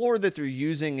 like the floor that they're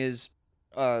using is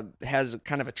has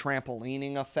kind of a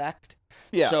trampolining effect.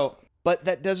 Yeah. So, but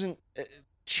that doesn't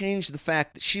change the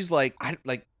fact that she's like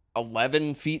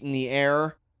 11 feet in the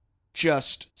air,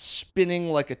 just spinning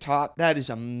like a top. That is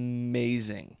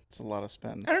amazing. It's a lot of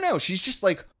spins. I don't know. She's just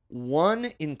like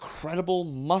one incredible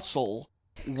muscle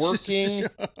working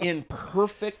in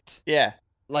perfect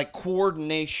like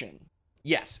coordination.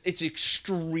 Yes, it's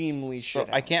extremely So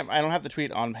I don't have the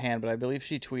tweet on hand, but I believe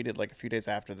she tweeted like a few days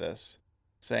after this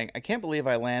saying, "I can't believe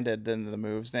I landed," then the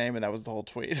move's name, and that was the whole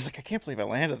tweet. It's like, I can't believe I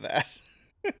landed that.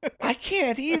 I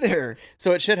can't either.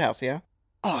 So it's Shithouse, yeah?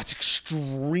 Oh, it's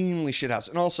extremely shithouse.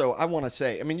 And also, I want to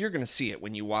say, I mean, you're going to see it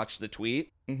when you watch the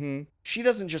tweet. Mm-hmm. She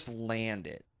doesn't just land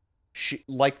it. She,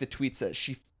 like the tweet says,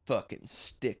 she fucking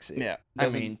sticks it. Yeah. I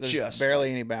mean, there's just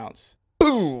barely any bounce.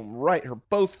 boom, right, her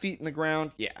both feet in the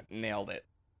ground. Yeah, nailed it.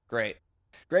 Great.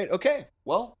 Okay.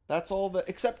 Well, that's all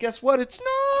except guess what? It's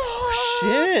not.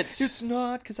 Shit. It's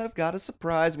not, because I've got a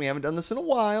surprise. We haven't done this in a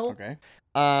while. Okay.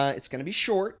 It's going to be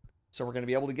short, so we're going to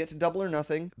be able to get to Double or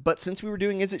Nothing. But since we were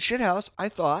doing Is It Shithouse, I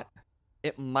thought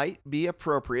it might be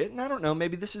appropriate. And I don't know,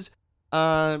 maybe this is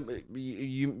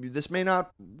this may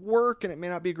not work and it may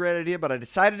not be a great idea, but I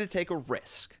decided to take a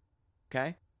risk.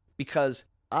 Okay? Because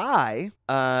I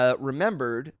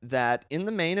remembered that in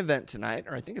the main event tonight,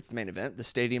 or I think it's the main event, the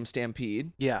Stadium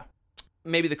Stampede, Yeah.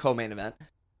 maybe the co-main event.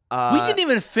 We didn't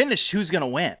even finish who's going to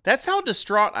win. That's how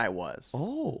distraught I was.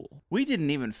 Oh. We didn't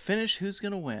even finish who's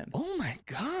going to win. Oh my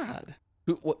God.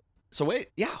 So wait,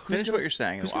 yeah. Finish what you're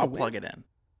saying. who's I'll gonna plug win? it in.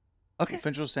 Okay.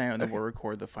 Finish what you're saying, and then Okay. we'll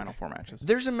record the final four matches.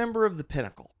 There's a member of the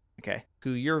Pinnacle Okay.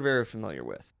 who you're very familiar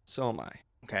with. So am I.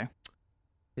 Okay.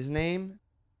 His name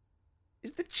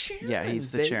is the chairman. Yeah,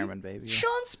 he's the baby. chairman, baby. Yeah.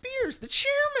 Sean Spears, the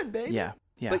chairman, baby. Yeah.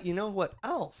 Yeah. But you know what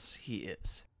else he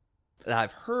is? That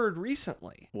I've heard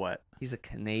recently. What? He's a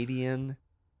Canadian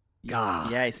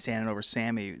God. Yeah, he's standing over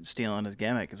Sammy stealing his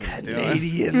gimmick is what he's doing.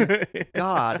 Canadian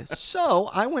God. So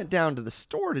I went down to the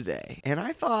store today, and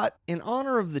I thought, in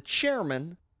honor of the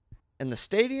chairman and the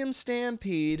Stadium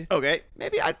Stampede, Okay.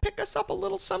 maybe I'd pick us up a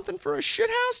little something for a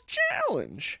shithouse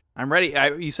challenge. I'm ready.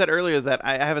 You said earlier that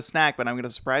I have a snack, but I'm going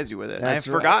to surprise you with it. And That's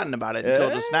I've right. forgotten about it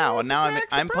until just now, and It's now a snack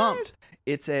I'm pumped. surprise.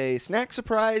 It's a snack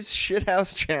surprise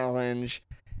shithouse challenge,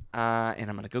 and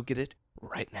I'm going to go get it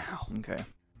right now. Okay.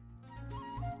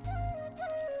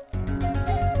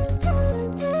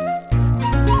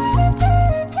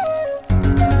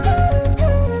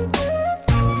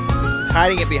 He's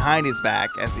hiding it behind his back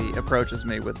as he approaches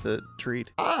me with the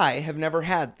treat. I have never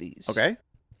had these. Okay.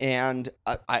 And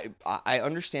I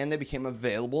understand they became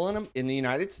available in the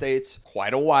United States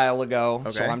quite a while ago.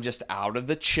 So Okay. I'm just out of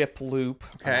the chip loop,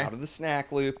 Okay. I'm out of the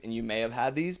snack loop, and you may have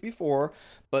had these before,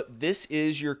 but this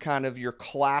is your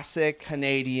classic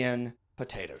Canadian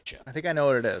potato chip. I think I know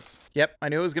what it is. Yep. I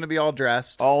knew it was going to be all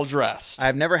dressed. All dressed.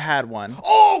 I've never had one.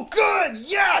 Oh, good!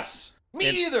 Yes! Me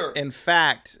either! In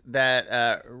fact,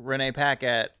 that Renee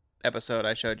Paquette episode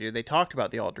I showed you, they talked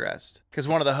about the all dressed because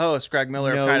one of the hosts, Greg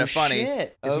Miller, No of Kind of Funny,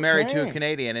 shit. is married to a Okay.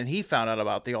 Canadian, and he found out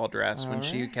about the all dressed when All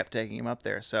she right. kept taking him up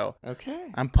there. So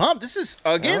Okay. I'm pumped. This is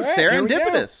again All right, here we go.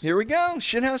 serendipitous. Here we go.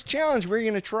 Shithouse challenge. We're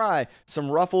going to try some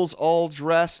Ruffles all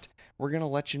dressed. We're going to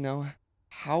let you know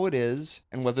how it is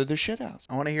and whether they're shithouse.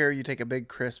 I want to hear you take a big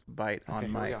crisp bite on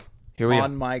Okay, mic. Here we go.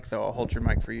 On mic though, I'll hold your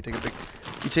mic for you.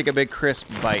 You take a big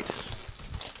crisp bite.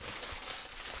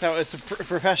 So it's a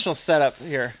professional setup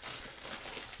here.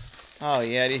 Oh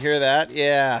yeah, do you hear that?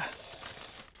 Yeah.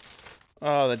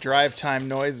 Oh, the drive time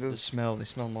noises. They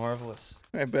smell marvelous.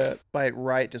 I bet.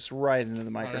 Bite just right into the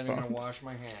I'm not even microphone. going to wash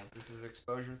my hands. This is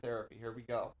exposure therapy. Here we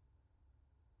go.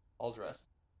 All dressed.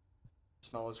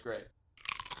 Smell is great.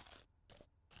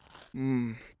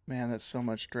 Man, that's so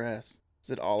much dress.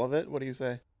 Is it all of it? What do you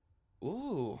say?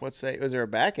 Ooh. Is there a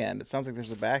back end? It sounds like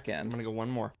there's a back I'm end. going to go one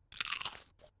more.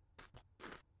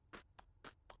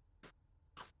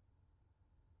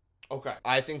 Okay.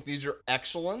 I think these are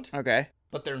excellent, Okay.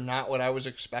 but they're not what I was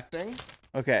expecting.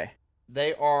 Okay.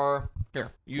 They are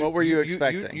here. What were you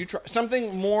expecting? You try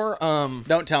something more.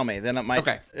 Don't tell me. Then it might.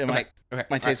 Okay. It might. Okay.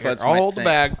 My taste All right, buds here, I'll might hold think. the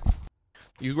bag.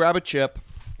 You grab a chip.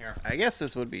 Here, I guess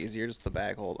this would be easier, just the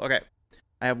bag hold. Okay,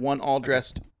 I have one all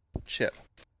dressed chip.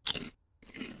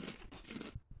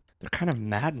 They're kind of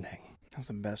maddening. That's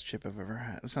the best chip I've ever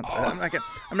had. It's not.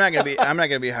 I'm not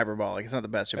gonna be hyperbolic. It's not the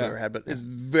best chip I've ever had, but it's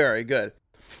very good.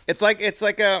 It's like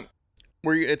a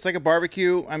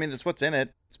barbecue. I mean, that's what's in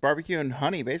it. It's barbecue and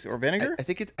honey, basically, or vinegar. I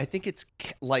think it's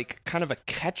like kind of a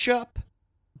ketchup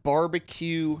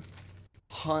barbecue,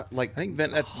 like I think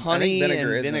that's honey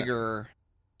vinegar, and vinegar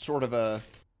sort of a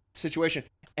situation.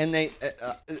 And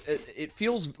it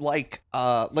feels like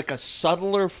a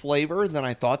subtler flavor than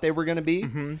I thought they were going to be.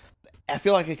 Mm-hmm. I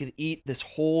feel like I could eat this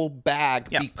whole bag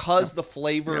because the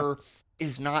flavor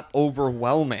is not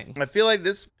overwhelming. I feel like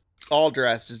this all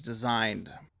dressed is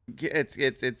designed.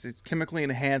 It's chemically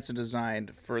enhanced and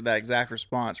designed for that exact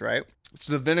response, right? It's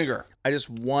the vinegar. I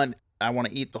want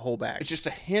to eat the whole bag. It's just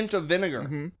a hint of vinegar.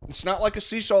 Mm-hmm. It's not like a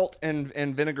sea salt and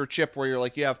vinegar chip where you're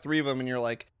like, you have 3 of them and you're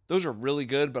like, those are really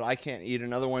good, but I can't eat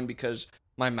another one because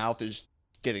my mouth is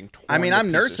getting torn. I mean, to I'm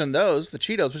pieces. nursing those, the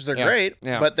Cheetos, which they're great,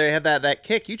 but they have that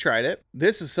kick. You tried it.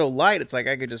 This is so light, it's like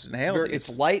I could just inhale it. It's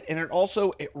light, and it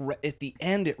also, at the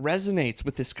end, it resonates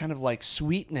with this kind of like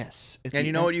sweetness. And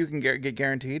you know what you can get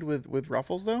guaranteed with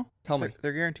Ruffles, though? Tell me.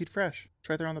 They're guaranteed fresh. It's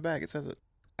right there on the bag. It says it.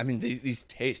 I mean, these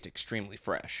taste extremely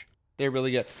fresh. They're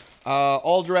really good.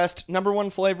 All dressed,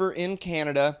 #1 flavor in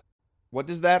Canada. What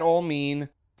does that all mean?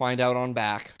 Find out on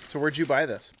back. So where'd you buy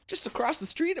this? Just across the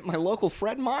street at my local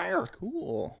Fred Meyer.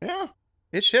 Cool. Yeah.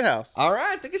 It's Shithouse. All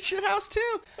right, I think it's Shithouse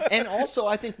too. And also,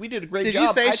 I think we did a great Did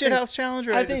job. Did you say Shithouse Challenge?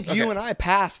 Or I think you and I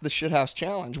passed the Shithouse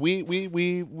Challenge.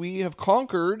 We have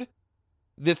conquered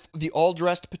the all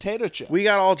dressed potato chip. We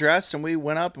got all dressed and we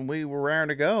went up and we were raring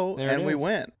to go and we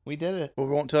went. We did it. But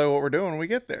we won't tell you what we're doing when we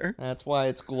get there. That's why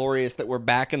it's glorious that we're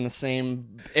back in the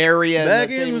same area. Back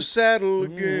in the saddle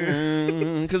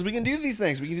again. Because we can do these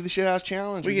things. We can do the Shithouse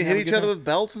Challenge. We can hit each other with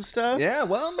belts and stuff. Yeah,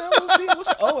 well, we'll see.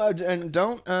 Oh, and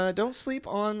don't sleep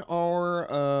on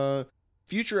our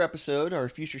future episode, our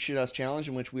future Shithouse Challenge,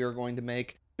 in which we are going to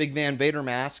make Big Van Vader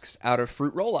masks out of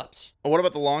fruit roll-ups. What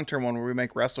about the long-term one where we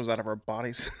make wrestlers out of our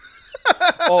bodies?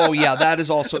 Oh yeah, that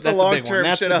is also that's a big one.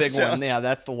 That's the big challenge. one. Yeah,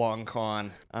 that's the long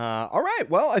con. All right,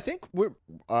 well, I think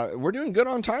we're doing good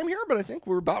on time here, but I think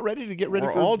we're about ready to get ready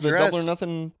for all the dressed. Double or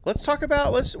Nothing. Let's talk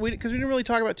about because we didn't really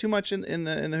talk about too much in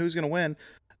the who's gonna win.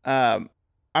 I'm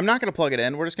not gonna plug it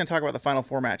in. We're just gonna talk about the final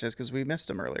 4 matches because we missed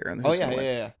them earlier. And who's gonna win.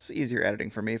 Yeah. It's easier editing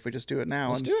for me if we just do it now.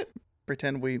 Let's do it.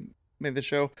 Pretend we made the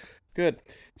show good.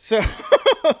 So,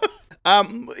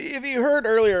 if you heard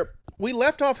earlier, we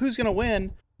left off who's gonna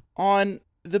win on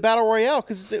the Battle Royale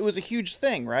because it was a huge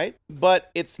thing, right?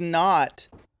 But it's not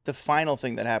the final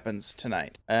thing that happens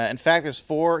tonight. In fact, there's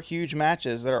 4 huge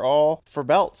matches that are all for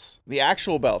belts. The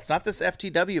actual belts, not this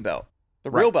FTW belt.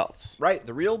 The real belts. Right,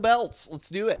 the real belts. Let's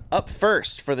do it. Up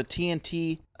first for the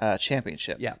TNT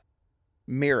Championship. Yeah.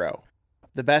 Miro,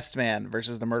 the best man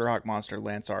versus the Murderhawk Monster,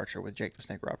 Lance Archer with Jake the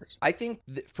Snake Roberts. I think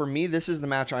for me, this is the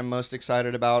match I'm most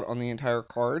excited about on the entire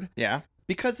card. Yeah.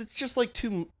 Because it's just like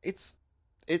it's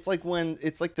like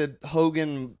the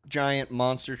Hogan Giant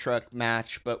Monster Truck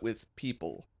match, but with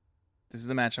people. This is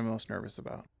the match I'm most nervous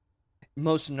about.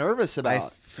 Most nervous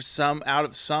about? For some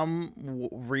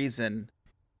reason,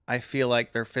 I feel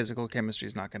like their physical chemistry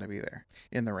is not going to be there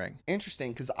in the ring.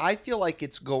 Interesting, because I feel like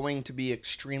it's going to be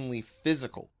extremely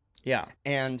physical. Yeah.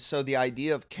 And so the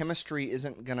idea of chemistry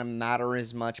isn't going to matter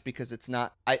as much because it's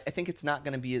not, I think it's not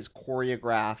going to be as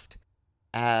choreographed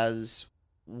as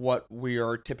what we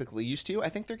are typically used to. I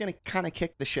think they're going to kind of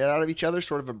kick the shit out of each other,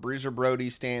 sort of a Bruiser Brody,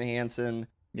 Stan Hansen.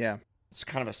 Yeah. It's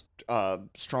kind of a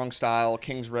strong style,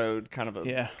 Kings Road kind of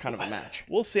a match.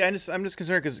 We'll see. I'm just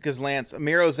concerned because Lance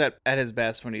Miro's at his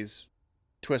best when he's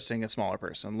twisting a smaller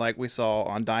person, like we saw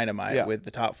on Dynamite with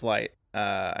the Top Flight.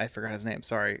 I forgot his name.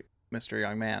 Sorry, Mr.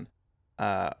 Young Man.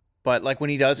 But like when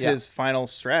he does his final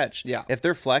stretch, if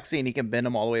they're flexing and he can bend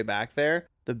them all the way back there,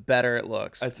 the better it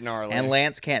looks. It's gnarly. And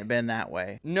Lance can't bend that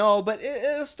way. No, but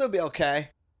it'll still be okay.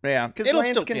 Yeah, because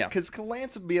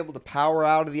Lance will be able to power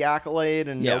out of the Accolade,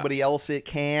 and nobody else it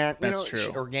can't. That's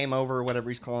true. Or Game Over, or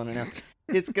whatever he's calling it now.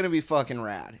 It's gonna be fucking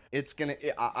rad.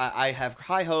 I have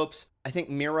high hopes. I think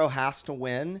Miro has to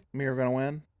win. Miro gonna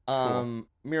win. Cool.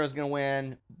 Miro's gonna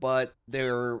win, but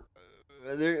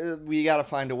we got to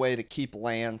find a way to keep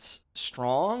Lance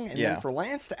strong, and then for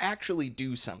Lance to actually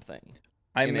do something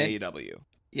in AEW.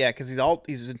 Yeah, because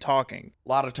he's been talking. A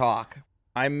lot of talk.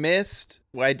 I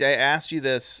asked you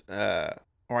this, or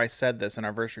I said this in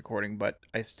our first recording, but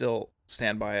I still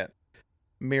stand by it.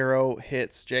 Miro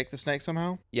hits Jake the Snake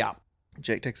somehow? Yeah.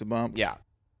 Jake takes a bump? Yeah,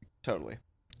 totally.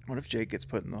 What if Jake gets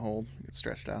put in the hold, gets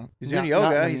stretched out? He's Not- doing not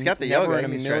yoga. in- He's got the never yoga. in a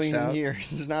and he's stretched million out. years.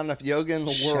 There's not enough yoga in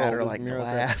the Shatter world. like as Miro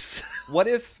said. glass. What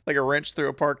if? Like a wrench through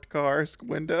a parked car's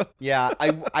window. Yeah,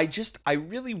 I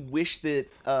really wish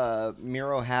that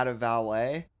Miro had a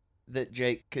valet that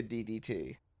Jake could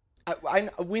DDT.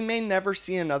 We may never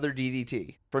see another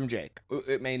DDT from Jake.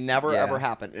 It may never Yeah. ever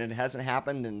happen, and it hasn't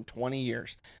happened in 20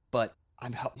 years. But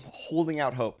I'm holding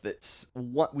out hope that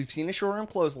what we've seen a short arm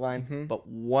clothesline, Mhm.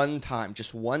 but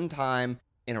just one time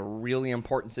in a really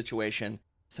important situation,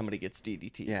 somebody gets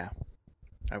DDT. Yeah.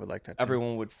 I would like that too.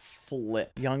 Everyone would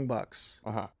flip. Young Bucks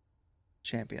Uh huh.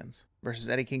 champions versus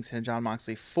Eddie Kingston and Jon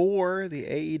Moxley for the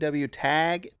AEW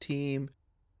Tag Team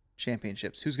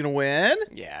Championships. Who's going to win?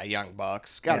 Yeah, Young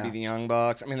Bucks. Got to Yeah. be the Young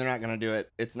Bucks. I mean, they're not going to do it.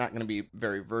 It's not going to be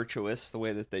very virtuous the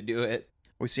way that they do it.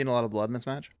 We've seen a lot of blood in this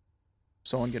match.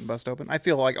 Someone getting bust open. I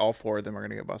feel like all 4 of them are going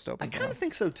to get bust open. I kind somehow. of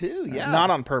think so too. Yeah. Not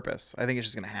on purpose. I think it's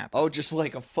just going to happen. Oh, just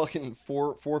like a fucking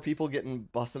four people getting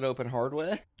busted open hard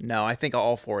way. No, I think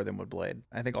all 4 of them would blade.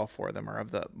 I think all 4 of them are of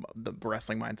the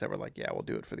wrestling mindset. We're like, yeah, we'll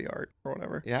do it for the art or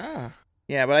whatever. Yeah.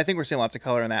 Yeah, but I think we're seeing lots of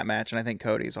color in that match, and I think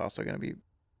Cody's also going to be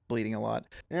bleeding a lot.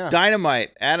 Yeah.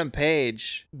 Dynamite, Adam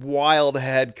Page, wild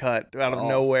head cut out of Oh,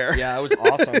 nowhere. Yeah, it was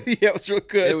awesome. Yeah, it was real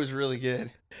good. It was really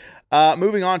good.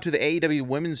 Moving on to the AEW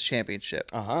Women's Championship.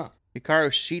 Uh huh. Hikaru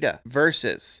Shida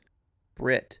versus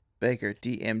Britt Baker,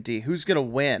 DMD. Who's going to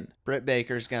win? Britt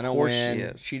Baker's gonna Of course win. she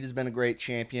is. She's been a great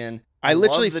champion. I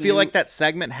literally love the feel new- like that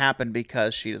segment happened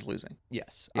because Shida's losing.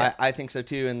 Yes, Yeah. I think so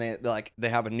too. And they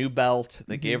have a new belt.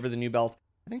 They Mhm. gave her the new belt.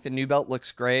 I think the new belt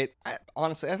looks great.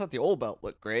 Honestly, I thought the old belt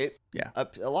looked great. Yeah.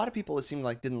 A lot of people, it seemed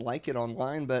like, didn't like it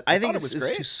online, but I thought think it was it's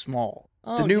great. too small.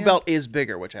 Oh, The new yeah. belt is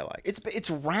bigger, which I like. It's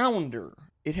rounder.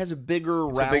 It has a bigger,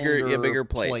 It's a rounder, bigger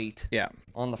plate. Yeah.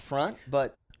 on the front,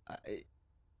 but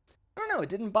I don't know. It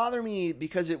didn't bother me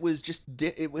because it was just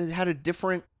had a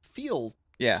different feel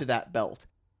Yeah. to that belt.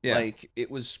 Yeah. Like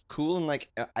it was cool, and like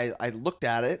I looked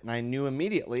at it and I knew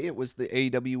immediately it was the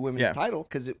AEW Women's Yeah. title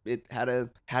because it had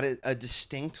a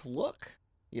distinct look.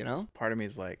 You know, Part of me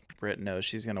is like, Britt knows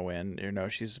she's going to win. You know,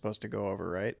 she's supposed to go over,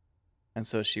 right? And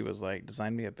so she was like,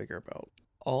 design me a bigger belt.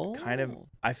 Kind of,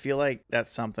 I feel like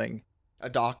that's something a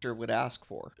doctor would ask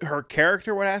for. her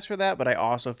character would ask for that, but I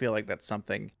also feel like that's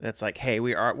something that's like, hey,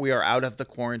 we are out of the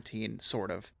quarantine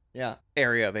sort of Yeah,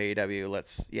 area of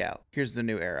AEW. Here's the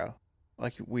new era.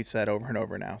 Like we've said over and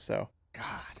over now. So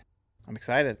God, I'm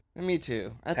excited. me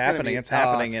too. It's That's gonna happening. be- It's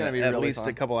happening it's in gonna be at really least fun.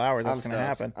 a couple hours. I'm That's going to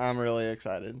stoked. happen. I'm really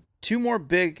excited. 2 more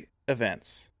big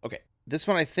events. Okay. This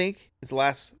one I think is the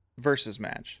last versus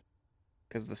match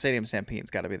because the Stadium Stampede's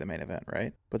got to be the main event,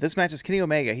 right? But this match is Kenny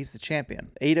Omega. He's the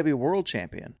champion, AEW World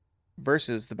Champion,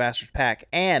 versus the Bastard Pac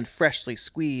and freshly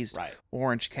squeezed Right.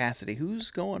 Orange Cassidy.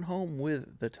 Who's going home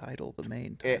with the title, the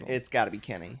main title? It's got to be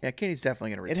Kenny. Yeah, Kenny's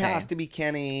definitely going to It retain. has to be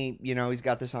Kenny. You know, he's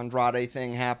got this Andrade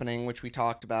thing happening, which we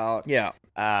talked about. Yeah.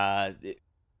 I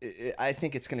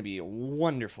think it's going to be a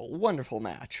wonderful, wonderful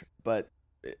match. But,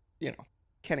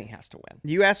 Kenny has to win.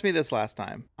 You asked me this last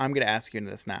time. I'm going to ask you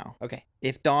this now. Okay.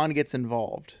 If Dawn gets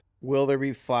involved, will there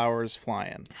be flowers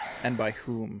flying? And by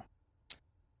whom?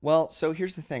 Well, so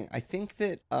here's the thing. I think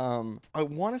that I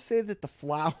want to say that the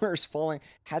flowers falling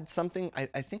had something. I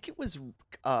think it was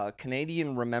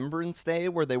Canadian Remembrance Day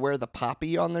where they wear the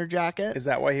poppy on their jacket. Is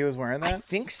that why he was wearing I that?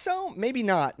 think so. Maybe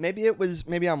not. Maybe it was.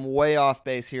 Maybe I'm way off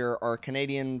base here. Our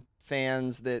Canadian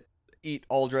fans that eat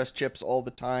all dressed chips all the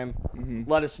time. Mhm.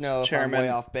 Let us know if Chairman, I'm way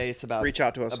off base about. Reach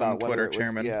out to us about on whether Twitter, it was-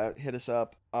 Chairman. Yeah, hit us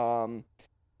up.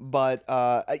 But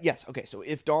yes. Okay. So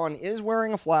if Dawn is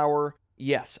wearing a flower,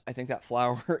 yes, I think that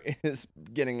flower is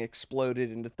getting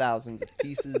exploded into thousands of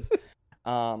pieces.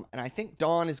 And I think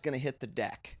Dawn is going to hit the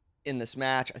deck in this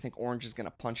match. I think Orange is going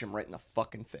to punch him right in the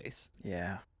fucking face.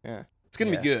 Yeah. Yeah. It's going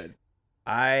to Yeah. be good.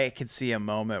 I can see a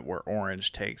moment where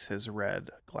Orange takes his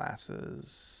red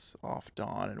glasses off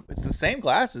Dawn, and it's the same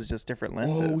glasses, just different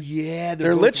lenses. Oh yeah,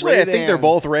 They're literally, I think they're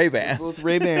both Ray-Bans. Both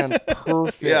Ray-Bans,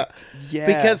 perfect. Yeah. Yeah,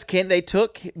 Because they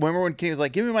took, remember when Kenny was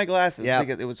like, give me my glasses? Yeah.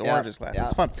 Because it was Yeah. Orange's glasses. Yeah.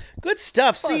 It's fun. Good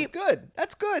stuff. Fun, See, good.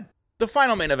 That's good. the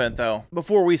final main event, though,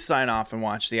 before we sign off and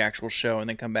watch the actual show and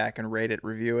then come back and rate it,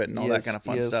 review it, and all that kind of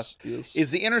fun stuff, Yes.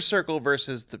 is the Inner Circle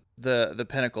versus the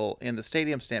Pinnacle in the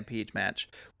Stadium Stampede match,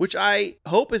 which I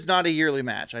hope is not a yearly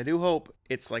match. I do hope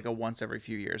it's like a once every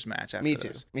few years match after Me too.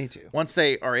 this. Me too. Once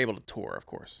they are able to tour, of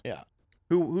course. Yeah.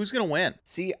 Who's going to win?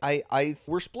 See,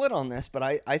 we're split on this, but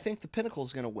I think the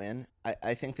Pinnacle's going to win.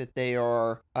 I think that they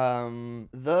are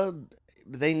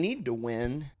they need to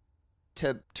win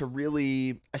to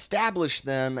really establish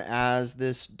them as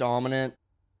this dominant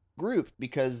group,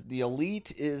 because the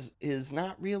Elite is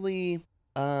not really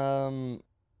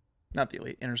Not the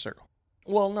Elite, Inner Circle.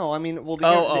 Well, no, I mean, well,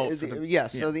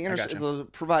 yes. So the I gotcha.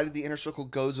 provided the inner circle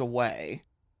goes away,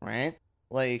 right?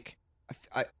 Like,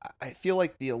 I feel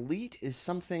like the elite is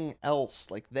something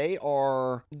else. Like they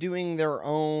are doing their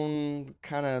own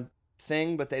kind of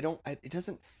thing, but they don't. It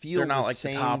doesn't feel They're not the like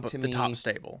same to the me. top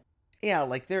stable. Yeah,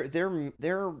 like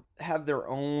they're have their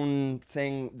own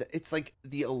thing. It's like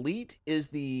the elite is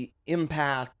the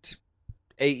Impact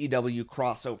AEW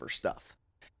crossover stuff,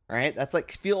 right? That's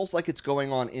like feels like it's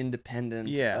going on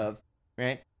independent of,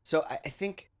 right? So I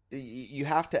think you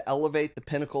have to elevate the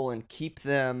Pinnacle and keep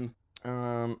them,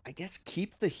 I guess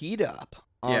keep the heat up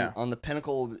on the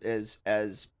Pinnacle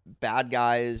as bad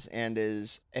guys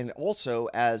and also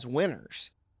as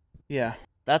winners. Yeah.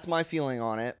 That's my feeling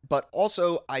on it. But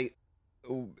also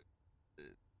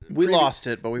we lost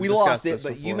it, but we lost it.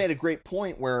 But before. you made a great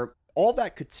point where all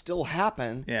that could still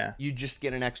happen. Yeah, you just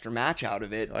get an extra match out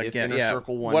of it if Again, Inner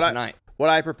Circle won tonight. What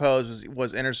I proposed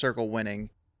was Inner Circle winning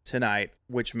tonight,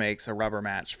 which makes a rubber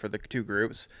match for the two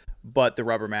groups. But the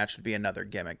rubber match would be another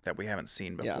gimmick that we haven't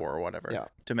seen before or whatever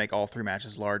to make all three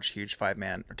matches large, huge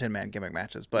 5-man or 10-man gimmick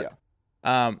matches. But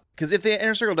because if the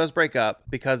Inner Circle does break up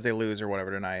because they lose or whatever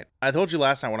tonight, I told you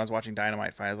last night when I was watching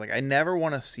Dynamite fight, I was like, I never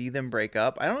want to see them break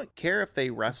up. I don't care if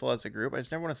they wrestle as a group. I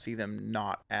just never want to see them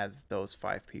not as those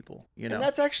 5 people. You know, and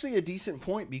that's actually a decent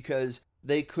point because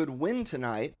they could win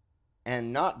tonight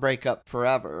and not break up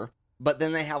forever. But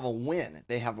then they have a win.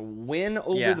 They have a win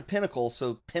over the Pinnacle,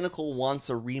 so Pinnacle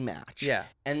wants a rematch. Yeah.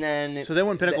 And then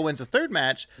when Pinnacle wins the third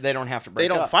match, they don't have to break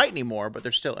up. They don't up. Fight anymore, but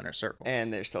they're still Inner Circle.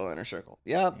 And they're still Inner Circle.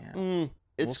 Yep. Yeah.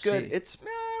 It's We'll good. See.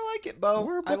 I like it, Bo.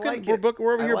 We're over I here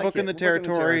booking the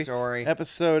territory. territory.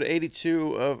 Episode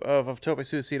 82 of Tope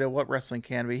Suicida, What Wrestling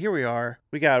Can Be. Here we are.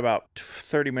 We got about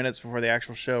 30 minutes before the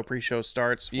actual show, pre-show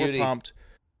starts. Beauty. We're pumped.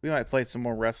 We might play some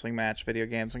more wrestling match video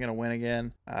games. I'm going to win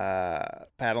again.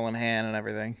 Paddle in hand and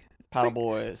everything. Paddle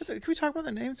Boys. Can we talk about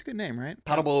the name? It's a good name, right?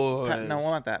 Paddle Boys. No,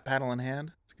 not that. Paddle in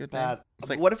hand. It's a good name.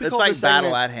 It's like, what if we it's called like the Battle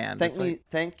segment, at Hand.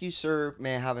 Thank you, sir.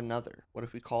 May I have another? What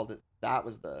if we called it? That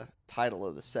was the title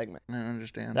of the segment. I don't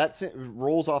understand. It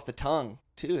rolls off the tongue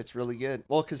too. It's really good.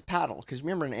 Well, because paddle. Because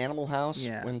remember in Animal House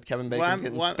when Kevin Bacon's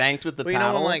getting spanked with the paddle. You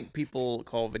know when like people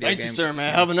call video games. Thank you, sir. May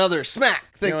I have another smack?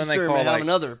 Thank you, sir. May I have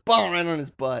another ball right on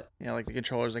his butt? Yeah, like the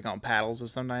controllers they call them paddles. Or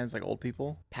sometimes like old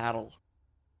people paddle.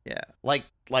 Yeah, like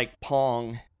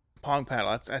Pong. Pong paddle.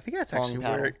 I think that's actually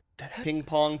weird. Ping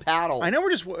pong paddle. I know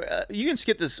we're just. You can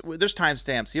skip this. There's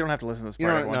timestamps. You don't have to listen to this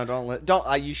part.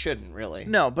 Don't. You shouldn't really.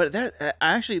 No, but that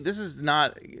actually, this is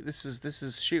not. This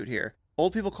is shoot here.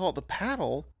 Old people call it the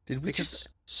paddle. Did we just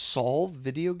solve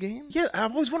video games? Yeah,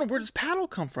 I've always wondered where does paddle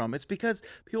come from. It's because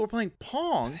people were playing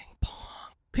Pong.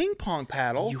 Ping pong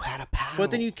paddle. You had a paddle. But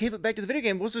then you gave it back to the video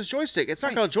game. What's this joystick? It's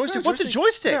not called a joystick. What's a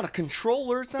joystick? It's not a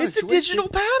controller. It's a digital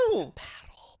paddle.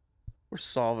 We're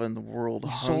solving the world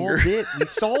hunger. We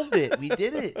solved it. We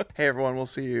did it. Hey, everyone. We'll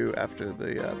see you after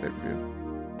the pay-per-view.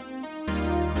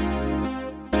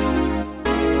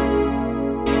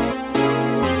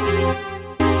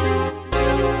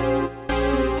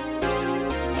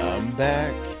 I'm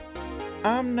back.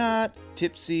 I'm not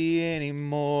tipsy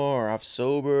anymore. I've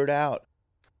sobered out.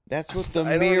 That's what the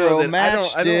Miro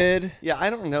match did. Yeah, I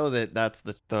don't know that that's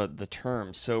the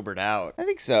term sobered out. I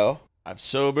think so. I've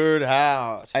sobered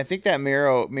out. I think that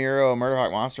Miro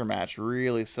Murderhawk Monster match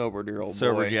really sobered your old boy.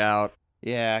 Sobered you out.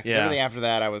 Yeah, because everything after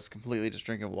that, I was completely just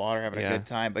drinking water, having a good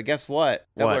time. But guess what?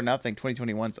 Double or Nothing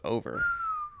 2021's over.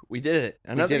 We did it.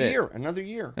 Another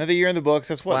year in the books.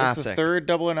 That's what? That's the third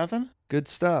Double or Nothing? Good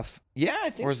stuff. Yeah, I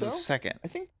think so. Or is it the second? I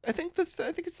think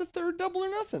it's the third Double or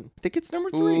Nothing. I think it's number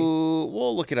 3. Ooh,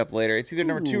 we'll look it up later. It's either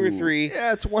number 2 or 3.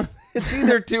 Yeah, it's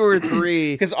either 2 or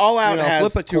 3. Because All Out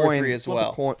has 2 or 3 as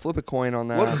well. Flip a coin on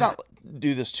that. Well, let's not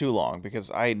do this too long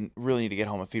because I really need to get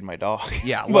home and feed my dog.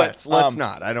 Yeah, let's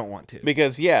not. I don't want to.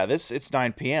 Because it's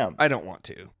 9 p.m. I don't want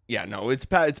to. Yeah, no, it's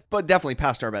definitely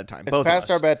past our bedtime. It's past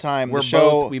our bedtime.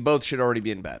 We both should already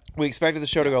be in bed. We expected the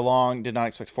show to go long. Did not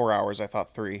expect 4 hours. I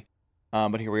thought 3.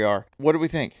 But here we are. What do we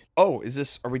think? Oh, is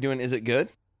it good?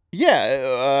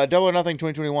 Yeah, Double or Nothing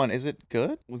 2021. Is it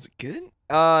good? Was it good?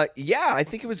 Yeah, I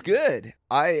think it was good.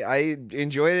 I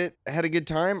enjoyed it. I had a good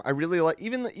time. I really like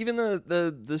even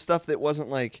the stuff that wasn't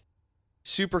like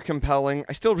super compelling.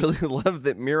 I still really love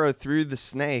that Miro threw the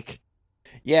snake.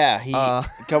 Yeah, he a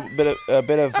bit of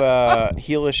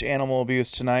heelish animal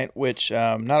abuse tonight, which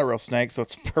not a real snake, so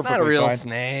it's perfectly fine. Not a real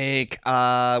snake.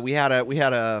 We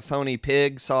had a phony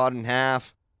pig sawed in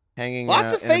half, hanging.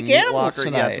 Lots of fake animals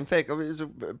tonight. Yeah, some fake. It was a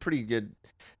pretty good.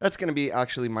 That's going to be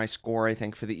actually my score. I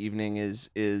think for the evening is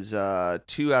 2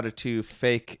 out of 2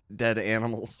 fake dead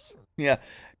animals. Yeah.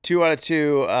 2 out of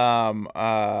 2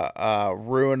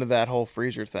 ruined that whole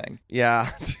freezer thing.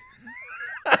 Yeah.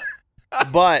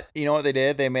 But you know what they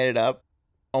did? They made it up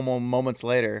almost moments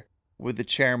later with the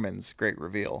chairman's great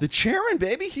reveal. The chairman,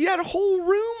 baby, he had a whole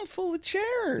room full of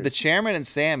chairs. The chairman and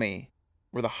Sammy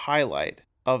were the highlight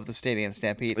of the Stadium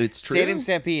Stampede. It's true. Stadium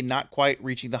Stampede not quite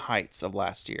reaching the heights of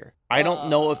last year. I don't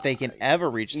know if they can ever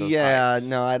reach those heights.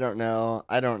 No, I don't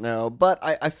know. But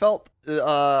I felt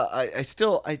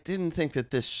I didn't think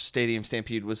that this Stadium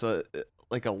Stampede was a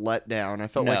letdown. I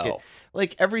felt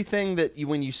like everything that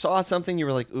when you saw something, you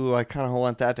were like, ooh, I kind of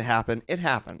want that to happen. It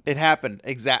happened. It happened.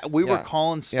 Exactly. We were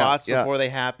calling spots before they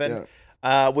happened,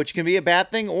 which can be a bad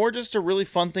thing or just a really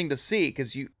fun thing to see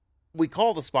because we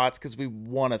call the spots because we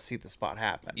want to see the spot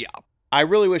happen. Yeah. I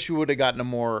really wish we would have gotten a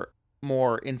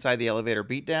more inside the elevator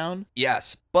beatdown.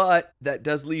 Yes, but that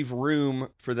does leave room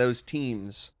for those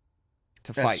teams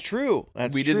to fight. That's true.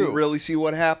 We didn't really see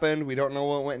what happened. We don't know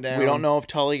what went down. We don't know if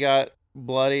Tully got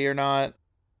bloody or not.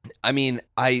 I mean,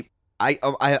 I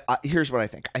here's what I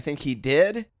think. I think he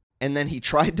did, and then he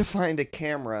tried to find a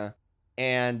camera,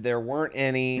 and there weren't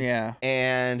any. Yeah.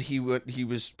 And he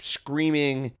was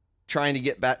screaming, trying to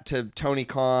get back to Tony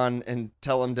Khan and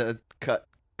tell him to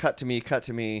cut to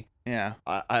me. Yeah.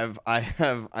 I'm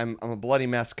a bloody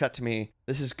mess. Cut to me.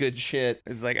 This is good shit.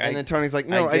 It's like, and then Tony's like,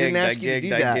 no, I didn't ask you to do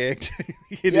that.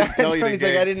 He didn't tell you to Tony's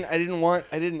like,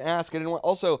 I didn't ask.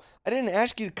 Also, I didn't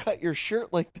ask you to cut your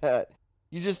shirt like that.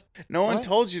 You just no one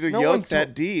told you to yoke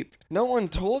that deep. No one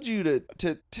told you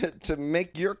to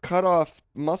make your cutoff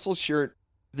muscle shirt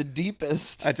the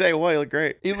deepest. I tell you what, he looked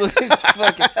great. He looked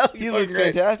fucking. He looked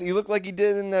great. fantastic. He looked like he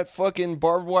did in that fucking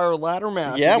barbed wire ladder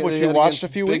match. Yeah, which we watched a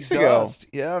few Big weeks ago. Dust.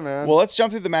 Yeah, man. Well, let's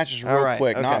jump through the matches real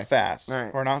quick, okay. not fast All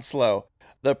right. or not slow.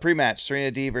 The pre-match, Serena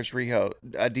Deeb versus Riho.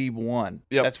 Deeb won.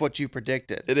 Yep. That's what you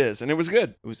predicted. It is, and it was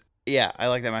good. Yeah, I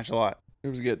like that match a lot. It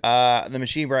was good. The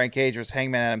Machine Brian Cage versus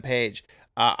Hangman Adam Page.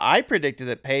 I predicted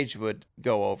that Page would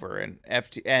go over and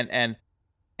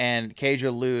Cage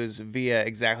would lose via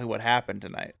exactly what happened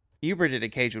tonight. You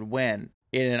predicted Cage would win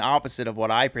in an opposite of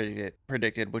what I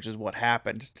predicted, which is what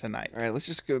happened tonight. All right, let's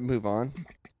just go move on.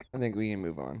 I think we can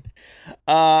move on.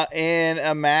 In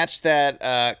a match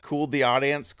that cooled the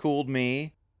audience, cooled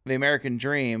me, the American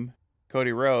Dream,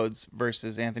 Cody Rhodes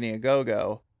versus Anthony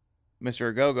Ogogo.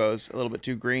 Mr. Ogogo's a little bit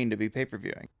too green to be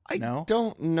pay-per-viewing. I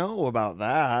don't know about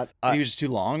that. He was just too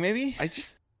long, maybe? I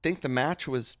just think the match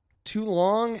was too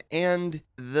long, and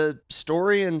the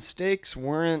story and stakes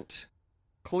weren't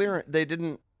clear. They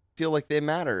didn't feel like they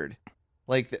mattered.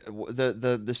 Like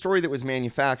the story that was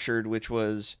manufactured, which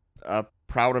was a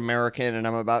proud American and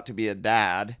I'm about to be a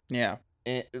dad. Yeah.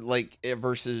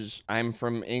 Versus I'm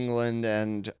from England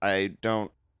and I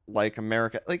don't like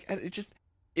America. Like it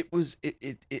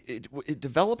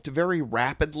developed very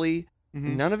rapidly.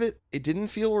 Mm-hmm. None of it didn't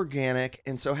feel organic.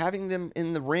 And so having them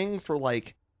in the ring for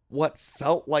like what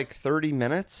felt like 30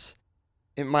 minutes,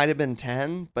 it might have been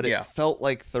 10, but it felt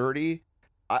like 30.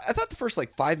 I thought the first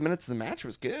like 5 minutes of the match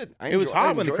was good. It was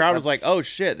hot when the crowd was like, "Oh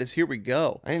shit, here we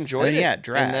go." I enjoyed it. Yeah,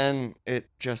 drag. And then it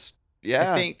just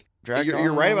I think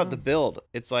you're right about the build.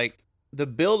 It's like the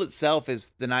build itself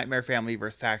is the Nightmare Family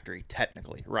versus Factory,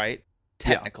 technically, right?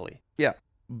 Technically, yeah.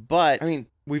 But I mean,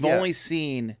 we've only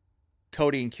seen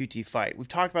Cody and QT fight. We've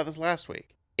talked about this last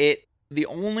week. The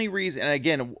only reason, and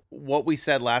again, what we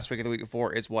said last week and the week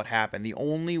before is what happened. The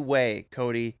only way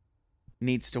Cody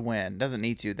needs to win, doesn't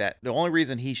need to, that the only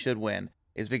reason he should win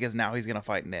is because now he's going to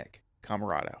fight Nick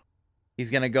Comoroto. He's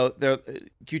going to go there.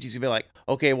 QT's going to be like,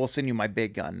 okay, we'll send you my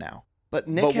big gun now. But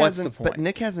what's the point? But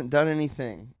Nick hasn't done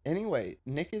anything. Anyway,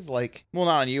 Nick is like... Well,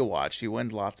 not on You Watch. He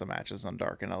wins lots of matches on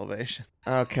Dark and Elevation.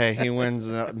 Okay, he wins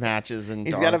matches in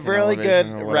He's Dark got a really good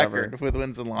record with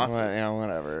wins and losses.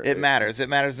 Whatever. It matters. It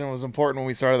matters and it was important when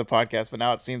we started the podcast, but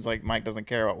now it seems like Mike doesn't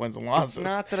care about wins and losses. It's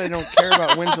not that I don't care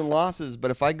about wins and losses,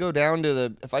 but if I go down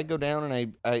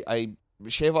and I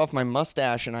shave off my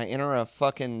mustache and I enter a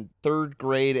fucking 3rd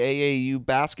grade AAU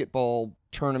basketball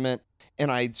tournament and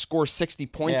I score 60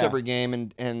 points every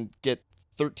game and get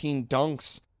 13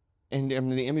 dunks and I'm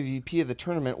the MVP of the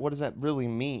tournament, what does that really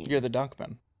mean? You're the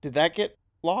dunkman. Did that get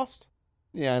lost?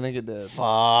 Yeah, I think it did. Fuck.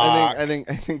 I think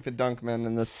the dunkman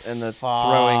and the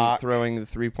throwing the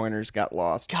 3-pointers got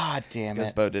lost. God damn it.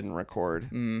 Because Bo didn't record.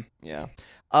 Yeah.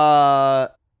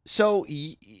 So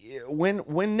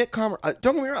when Nick Comoroto,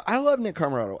 don't get me wrong, I love Nick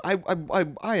Comoroto.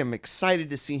 I am excited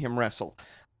to see him wrestle.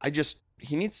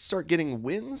 He needs to start getting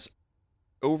wins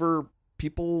over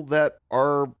people that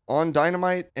are on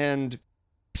Dynamite and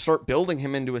start building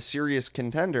him into a serious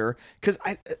contender. Because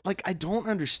I don't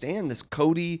understand this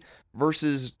Cody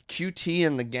versus QT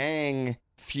and the gang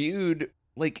feud.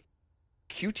 Like,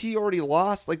 QT already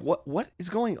lost. Like, what is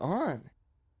going on?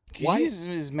 Why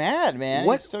He's mad, man.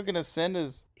 What- He's still gonna send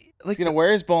his. Like, He's gonna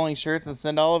wear his bowling shirts and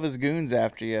send all of his goons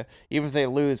after you. Even if they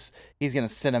lose, he's gonna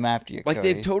send them after you. like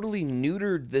Cody. they've totally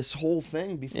neutered this whole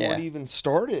thing before Yeah. it even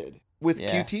started with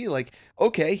Yeah. QT. Like,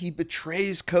 okay, he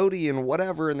betrays Cody and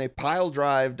whatever, and they pile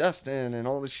drive Dustin and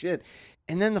all this shit.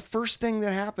 And then the first thing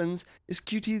that happens is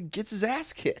QT gets his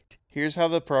ass kicked. Here's how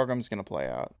the program's gonna play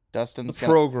out. The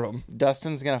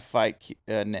Dustin's gonna fight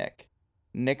Nick.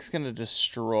 Nick's gonna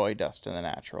destroy Dustin the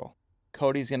Natural.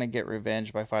 Cody's gonna get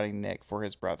revenge by fighting Nick for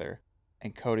his brother,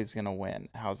 and Cody's gonna win.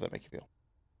 How does that make you feel?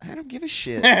 I don't give a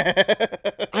shit.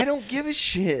 I don't give a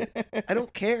shit. I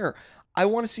don't care. I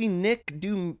want to see Nick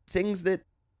do things that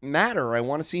matter. I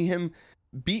want to see him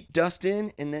beat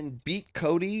Dustin and then beat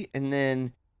Cody and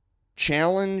then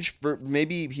challenge for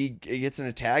maybe he gets in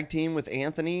a tag team with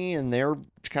Anthony and they're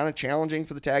kind of challenging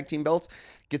for the tag team belts.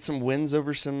 Get some wins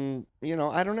over some,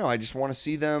 I don't know. I just want to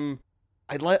see them.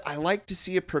 I like to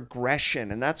see a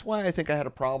progression, and that's why I think I had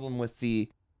a problem with the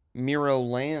Miro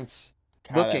Lance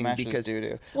God, that booking match was because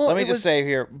doo-doo. well, Let me it just was- say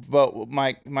here,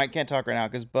 Mike can't talk right now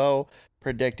because Bo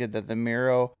predicted that the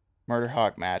Miro Murder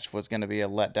Hawk match was going to be a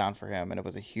letdown for him, and it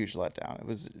was a huge letdown.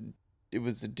 It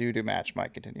was a doo-doo match.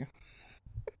 Mike, continue.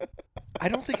 I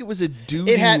don't think it was a doo.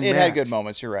 It had good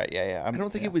moments. You're right. Yeah. I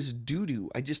don't think it was doo-doo.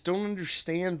 I just don't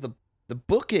understand the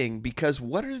booking because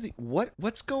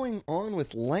what's going on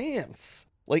with Lance?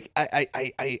 Like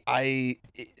I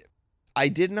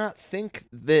did not think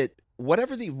that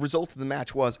whatever the result of the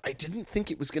match was, I didn't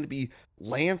think it was going to be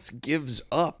Lance gives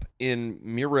up in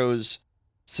Miro's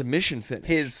submission finish.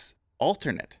 His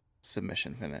alternate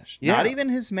submission finish. Yeah. Not even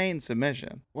his main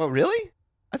submission. Well, really?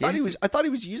 I thought He's- I thought he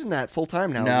was using that full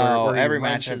time now. No, where he every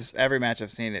match wrenches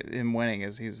I've seen it, him winning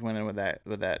is he's winning with a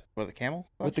camel.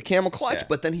 with the camel clutch, Yeah.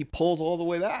 but then he pulls all the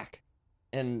way back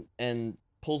and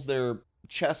pulls their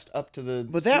chest up to the.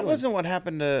 But that ceiling. wasn't what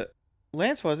happened to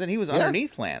Lance, was it? He was Yeah.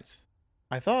 underneath Lance.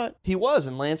 I thought. He was,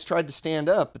 and Lance tried to stand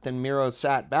up, but then Miro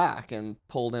sat back and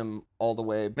pulled him all the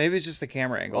way. Maybe it's just the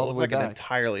camera angle. All It the looked way like an back.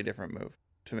 entirely different move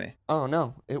to me. Oh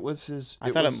no, it was his.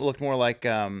 I thought it looked more like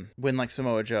when like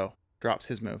Samoa Joe drops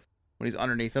his move when he's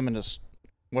underneath him and just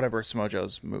whatever Samoa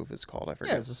Joe's move is called. I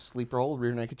forget. Yeah, it's a sleeper hold,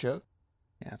 rear naked choke.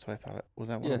 Yeah, that's what I thought. Was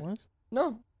that what Yeah. it was?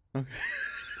 No, Okay.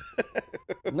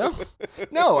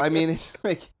 no. I mean, it's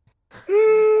like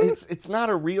it's not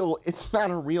a real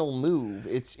move.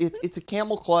 It's a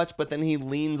camel clutch, but then he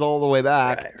leans all the way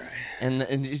back, Right.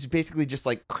 and he's basically just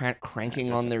like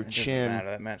cranking on their It doesn't chin. matter.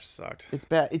 That match sucked. It's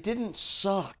bad. It didn't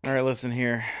suck. All right, listen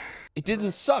here. It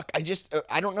didn't suck. I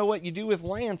don't know what you do with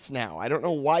Lance now. I don't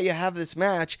know why you have this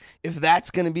match if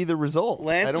that's going to be the result. I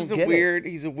Lance don't is get it.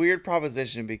 he's a weird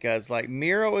proposition because like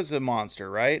Miro is a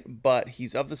monster, right? But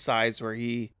he's of the size where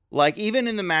he like even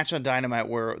in the match on Dynamite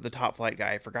where the top flight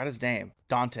guy, I forgot his name,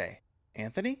 Dante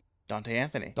Anthony, Dante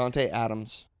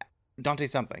Adams. Dante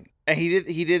something. And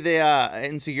he did the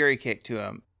Inseguri kick to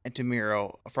him and to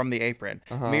Miro from the apron.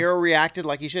 Uh-huh. Miro reacted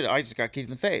like he should. I just got kicked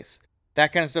in the face.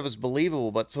 That kind of stuff is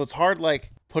believable, but so it's hard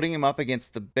like putting him up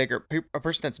against a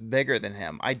person that's bigger than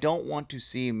him. I don't want to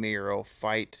see Miro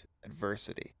fight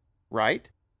adversity, right?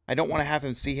 I don't want to have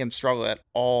him see him struggle at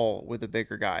all with a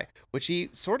bigger guy, which he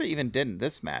sort of even did in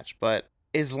this match. But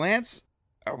is Lance?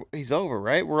 He's over,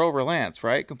 right? We're over Lance,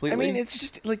 right? Completely. I mean, it's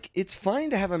just like it's fine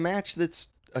to have a match that's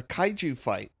a kaiju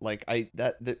fight. Like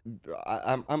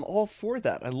I'm all for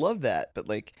that. I love that, but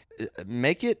like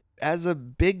make it as a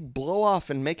big blow off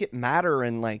and make it matter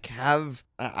and like have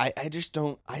I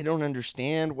don't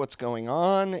understand what's going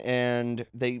on, and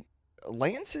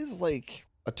Lance is like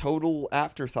a total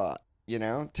afterthought.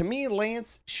 To me,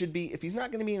 Lance should be, if he's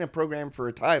not going to be in a program for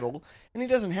a title, and he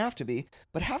doesn't have to be,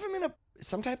 but have him in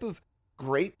some type of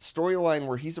great storyline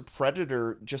where he's a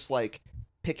predator, just like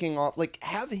picking off, like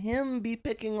have him be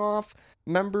picking off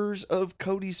members of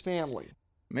Cody's family.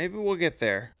 maybe we'll get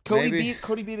there. Cody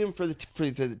Maybe- beat him for the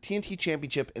TNT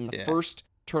Championship in the Yeah. first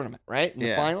tournament, right? In the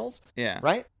Yeah. finals, Yeah.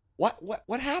 right?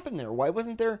 What happened there?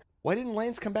 Why didn't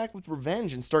Lance come back with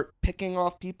revenge and start picking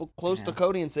off people close to Yeah.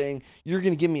 Cody and saying, "You're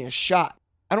going to give me a shot.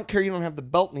 I don't care you don't have the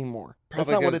belt anymore." That's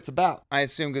Probably not what 'cause- it's about. I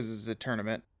assume because it's a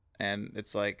tournament, and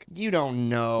it's like You don't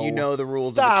know. you know the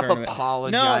rules Stop of the tournament.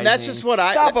 apologizing. No, that's just what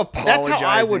I. Stop That's apologizing. how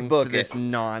I would book for this it.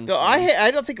 nonsense. So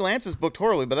I don't think Lance is booked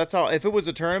horribly, but that's how. If it was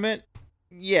a tournament,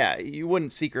 yeah, you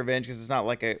wouldn't seek revenge because it's not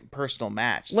like a personal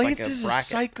match. It's Lance like a is a bracket.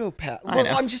 psychopath. I Well,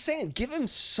 know. I'm just saying, give him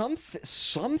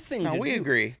something. No, to we do.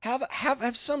 agree.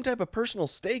 Have some type of personal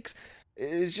stakes.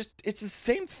 it's the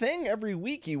same thing every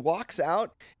week. He walks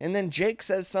out and then Jake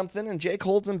says something and Jake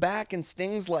holds him back and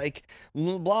Sting's like,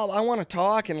 blah, I want to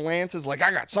talk. And Lance is like,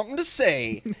 I got something to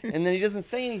say. And then he doesn't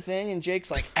say anything. And Jake's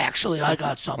like, actually, I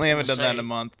got something We haven't to done say. that in a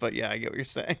month, but yeah, I get what you're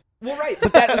saying. Well, right.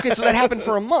 But so that happened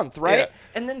for a month, right? Yeah.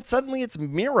 And then suddenly it's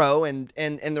Miro and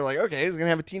they're like, okay, he's going to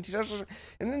have a TNT special.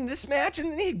 And then this match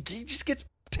and then he just gets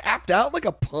tapped out like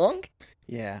a punk.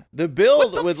 Yeah, the What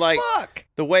build the with like fuck?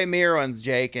 the way Miro and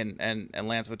Jake and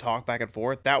Lance would talk back and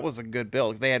forth, that was a good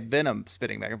build. They had Venom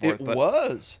spitting back and forth, It but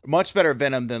was. much better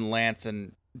Venom than Lance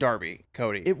and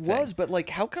Cody. It was, but like,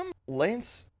 how come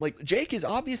Lance, like, Jake is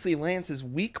obviously Lance's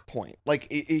weak point.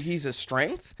 Like, he's a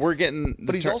strength. We're getting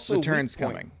But he's also the weak turns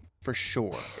point. coming for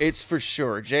sure. It's for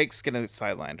sure. Jake's gonna get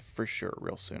sidelined for sure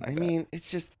real soon. I bet. mean,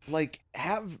 it's just like,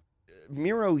 have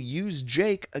Miro use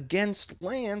Jake against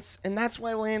Lance, and that's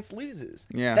why Lance loses.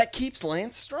 Yeah. That keeps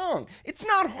Lance strong. It's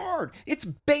not hard. It's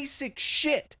basic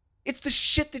shit. It's the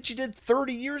shit that you did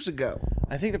 30 years ago.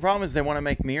 I think the problem is they want to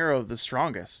make Miro the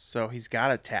strongest, so he's got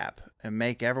to tap and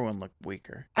make everyone look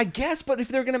weaker. I guess, but if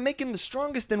they're going to make him the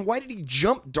strongest, then why did he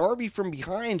jump Darby from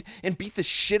behind and beat the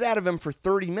shit out of him for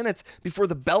 30 minutes before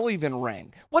the bell even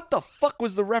rang? What the fuck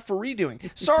was the referee doing?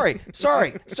 Sorry.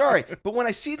 But when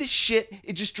I see this shit,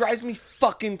 it just drives me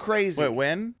fucking crazy. Wait,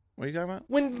 when? What are you talking about?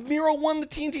 When Miro won the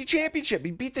TNT Championship, he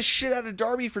beat the shit out of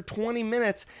Darby for 20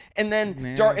 minutes, and then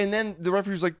Yeah. and then the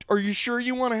referee was like, "Are you sure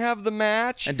you want to have the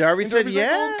match?" And Darby said, Darby's like,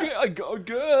 "Yeah." "Okay, I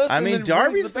guess." I and mean, then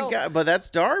Darby's rings the bell. guy, but that's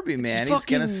Darby, man. It's He's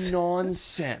fucking gonna.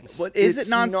 nonsense. What is it It's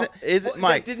nonsense? Is it, well,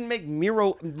 Mike? That didn't make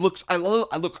Miro looks. I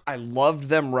loved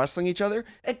them wrestling each other.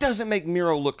 It doesn't make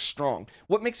Miro look strong.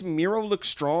 What makes Miro look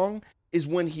strong is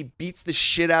when he beats the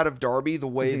shit out of Darby the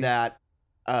way Mhm. that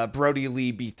Brody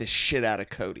Lee beat the shit out of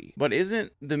Cody. But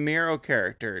isn't the Miro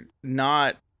character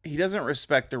not? He doesn't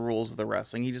respect the rules of the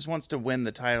wrestling. He just wants to win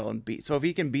the title and beat. So if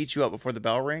he can beat you up before the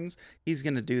bell rings, he's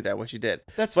gonna do that. What you did.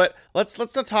 But let's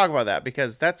not talk about that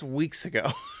because that's weeks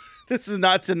ago. This is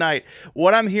not tonight.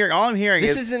 What I'm hearing, all I'm hearing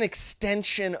This is an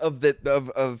extension of the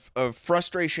of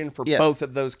frustration for Yes. both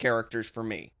of those characters for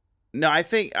me. No, I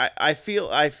think I feel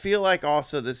like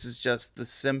also this is just the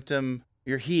symptom.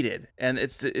 You're heated, and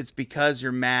it's because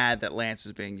you're mad that Lance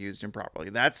is being used improperly.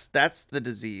 That's the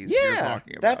disease you're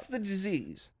talking about. That's the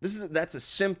disease. That's a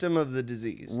symptom of the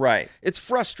disease. right. It's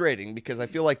frustrating because I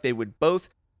feel like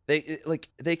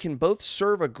they can both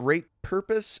serve a great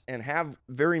purpose and have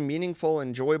very meaningful,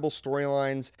 enjoyable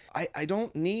storylines. I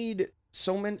don't need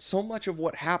so much of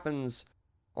what happens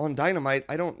on Dynamite.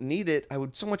 I don't need it. I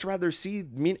would so much rather see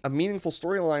a meaningful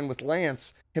storyline with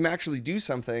Lance, him actually do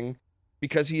something,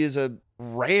 because he is a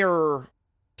rare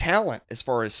talent as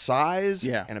far as size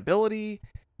and ability.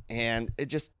 And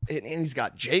and he's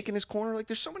got Jake in his corner. Like,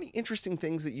 there's so many interesting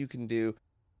things that you can do.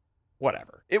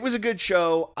 Whatever. It was a good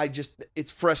show.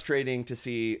 It's frustrating to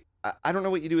see. I don't know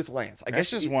what you do with Lance. I guess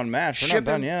That's just one match. We're not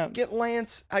done yet. Get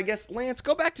Lance. I guess Lance,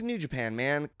 go back to New Japan,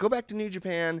 man. Go back to New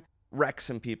Japan. Wreck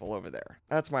some people over there.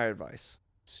 That's my advice.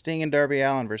 Sting and Darby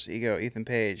Allin versus Ego, Ethan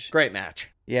Page. Great match.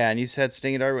 Yeah, and you said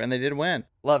Sting and Darby, and they did win.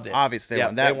 Loved it. Obviously, they Yeah,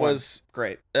 won. That they won. was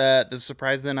Great. the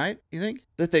surprise of the night. You think?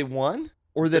 That they won,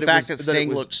 or that The it fact was, that it Sting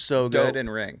was looked so dope? good in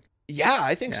ring. Yeah,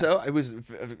 I think Yeah. so. It was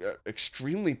an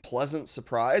extremely pleasant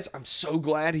surprise. I'm so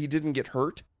glad he didn't get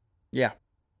hurt. Yeah.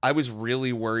 I was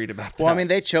really worried about that. Well, I mean,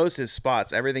 they chose his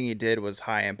spots. Everything he did was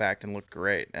high impact and looked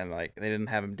great, and like they didn't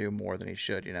have him do more than he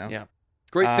should. You know? Yeah.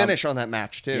 Great finish on that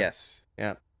match too. Yes.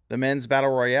 Yeah. The men's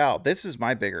battle royale. This is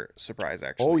my bigger surprise,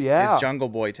 actually. Oh, yeah. Is Jungle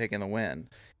Boy taking the win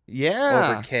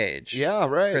Yeah. over Cage? Yeah,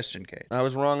 right. Christian Cage. I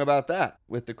was wrong about that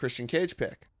with the Christian Cage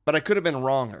pick, but I could have been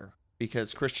wronger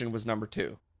because Christian was number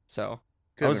 2. So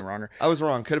Could I have was been wronger. I was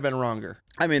wrong. Could have been wronger.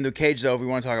 I mean, the Cage though. If we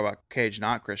want to talk about Cage,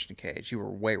 not Christian Cage, you were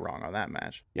way wrong on that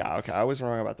match. Yeah. Okay. I was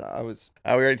wrong about that. We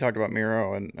already talked about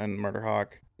Miro and Murder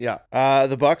Hawk. Yeah.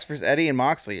 The Bucks versus Eddie and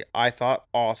Moxley. I thought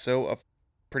also a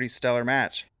pretty stellar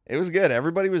match. It was good.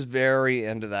 Everybody was very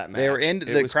into that match. They were into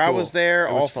It the was crowd cool. was there.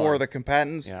 It was All four fun. of the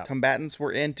combatants Yeah.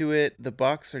 were into it. The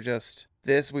Bucks are just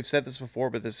this. We've said this before,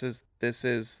 but this is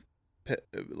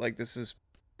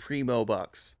primo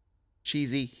Bucks,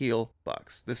 cheesy heel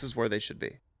Bucks. This is where they should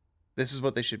be. This is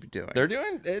what they should be doing. They're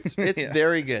doing it's Yeah.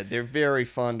 very good. They're very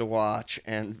fun to watch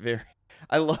and very.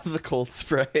 I love the cold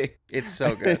spray. It's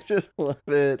so good. I just love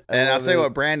it. And I'll love tell you it.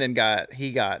 what, Brandon got.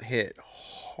 He got hit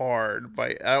hard by.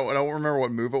 I don't remember what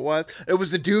move it was. It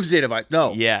was the Doomsday Device.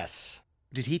 No. Yes.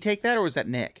 Did he take that or was that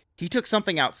Nick? He took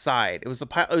something outside. It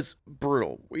was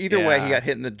brutal. Either way, Yeah. he got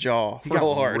hit in the jaw He real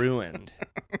got hard. ruined.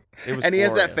 It was and he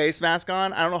has that glorious. face mask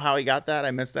on. I don't know how he got that.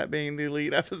 I missed that being the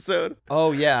lead episode.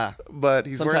 Oh yeah, But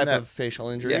he's some wearing type that. of facial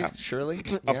injury, Yeah. surely.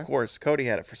 Of course, Cody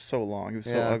had it for so long. He was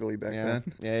so ugly back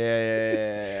then.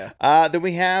 Yeah. Then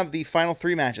we have the final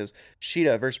 3 matches.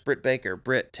 Sheeta versus Britt Baker.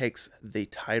 Britt takes the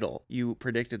title. You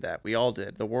predicted that. We all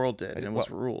did. The world did. And it was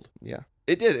ruled. Yeah.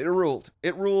 It did. It ruled.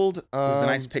 It ruled. It was a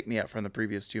nice pick-me-up from the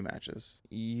previous 2 matches.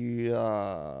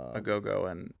 Yeah. A Go-Go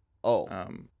and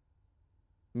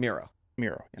Miro.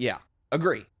 Miro. Yeah.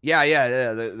 Agree. Yeah.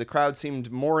 The crowd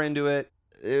seemed more into it.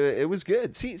 It was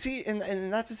good. See,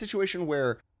 and that's a situation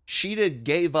where Sheeta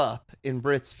gave up in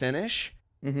Britt's finish,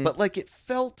 Mhm. but like it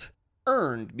felt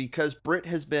earned because Britt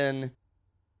has been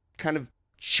kind of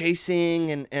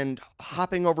chasing and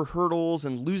hopping over hurdles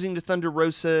and losing to Thunder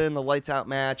Rosa in the lights out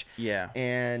match Yeah.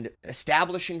 and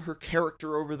establishing her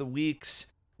character over the weeks,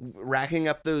 racking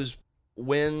up those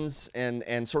wins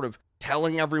and sort of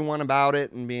telling everyone about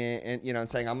it and being and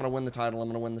saying I'm going to win the title. I'm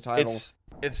going to win the title.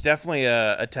 It's definitely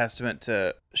a testament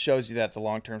to shows you that the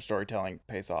long-term storytelling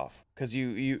pays off. Because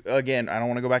you again, I don't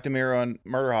want to go back to Miro and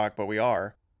Murderhawk, but we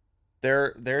are.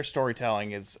 Their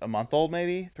storytelling is a month old,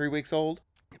 maybe 3 weeks old.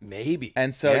 Maybe.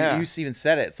 And so Yeah. you even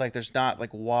said it. It's like there's not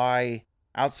like why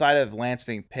outside of Lance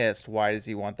being pissed, why does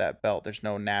he want that belt? There's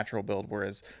no natural build.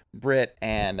 Whereas Britt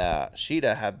and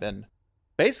Sheeta have been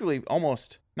basically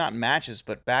almost not matches,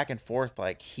 but back and forth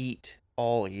like heat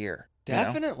all year. you know?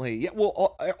 Definitely. Yeah.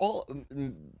 Well,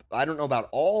 I don't know about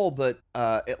all, but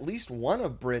at least one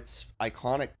of Britt's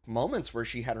iconic moments where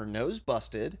she had her nose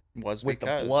busted Was with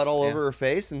because, the blood all yeah. over her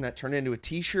face and that turned into a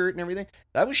t-shirt and everything.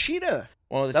 That was Sheeta.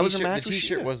 Well, the That was her t-shirt, match the with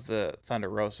t-shirt Sheeta. was the Thunder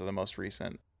Rosa, the most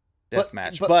recent death But-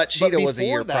 match. but- But Sheeta but was a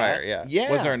year before that, prior. Yeah.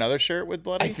 yeah. Was there another shirt with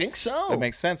bloody? I think so. That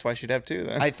makes sense. Why she'd have 2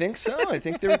 then? I think so. I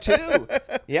think there were 2.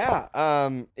 Yeah.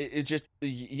 It just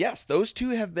yes, those 2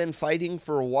 have been fighting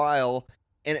for a while,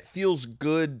 and it feels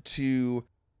good to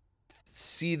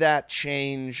see that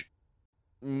change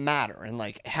matter and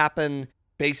like happen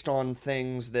based on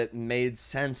things that made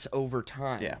sense over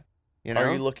time. Yeah. You know?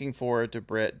 Are you looking forward to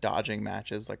Britt dodging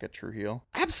matches like a true heel?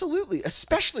 Absolutely,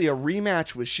 especially a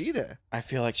rematch with Sheeta. I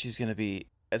feel like she's gonna be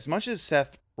as much as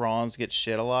Seth Rollins gets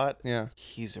shit a lot. Yeah.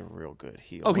 He's a real good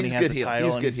heel. Oh, When he's he a has good the heel. title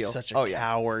He's a and good heel. Such a Oh, yeah.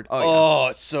 coward. Oh, Oh, yeah.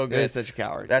 it's so He good. is such a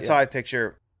coward. That's yeah. how I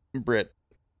picture Britt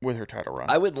with her title run.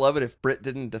 I would love it if Britt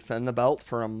didn't defend the belt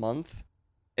for a month,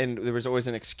 and there was always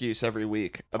an excuse every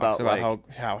week Talks about,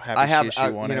 like, how happy I have, she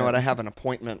won. you know what? I have an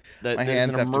appointment that My there's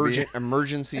hands an have to be-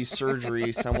 emergency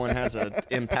surgery. Someone has a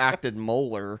impacted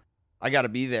molar. I got to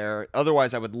be there.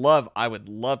 Otherwise, I would love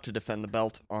to defend the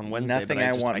belt on Wednesday. Nothing but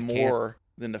I just, want can't more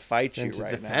than to fight you than to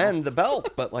right defend the belt,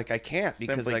 but like I can't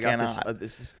because Simply I got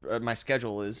cannot. my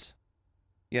schedule is,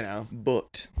 now.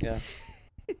 Booked.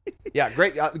 yeah,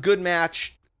 great, good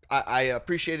match. I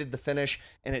appreciated the finish,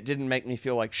 and it didn't make me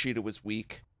feel like Sheeta was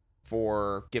weak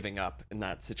for giving up in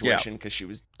that situation because she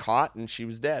was caught and she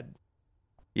was dead.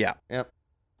 Yeah. Yep.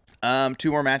 2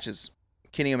 more matches.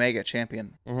 Kenny Omega,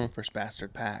 champion, Mhm. versus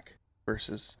Bastard Pac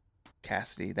versus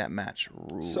Cassidy. That match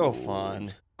ruled. So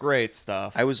fun. Great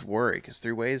stuff. I was worried because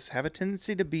 3-ways have a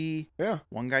tendency to be Yeah.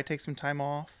 one guy takes some time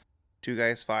off, 2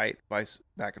 guys fight, vice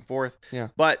back and forth. Yeah.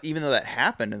 But even though that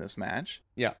happened in this match,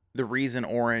 Yeah. the reason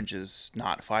Orange is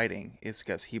not fighting is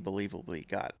because he believably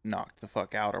got knocked the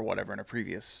fuck out or whatever in a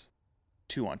previous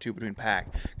 2-on-2 between Pac.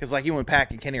 Because like even when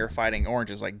Pac and Kenny are fighting,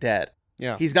 Orange is like dead.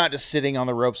 Yeah. He's not just sitting on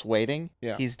the ropes waiting.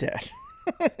 Yeah. He's dead.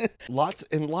 Lots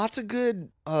of good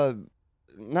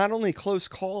not only close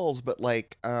calls but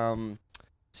like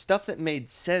stuff that made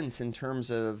sense in terms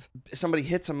of somebody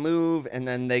hits a move and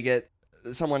then they get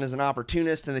someone is an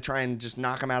opportunist and they try and just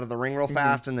knock him out of the ring real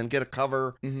fast and then get a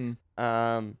cover.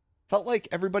 Mm-hmm. Felt like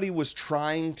everybody was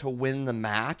trying to win the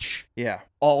match Yeah.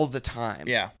 all the time.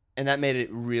 Yeah. And that made it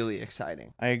really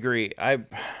exciting. I agree. I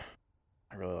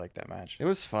really like that match. It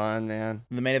was fun, man.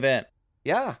 The main event,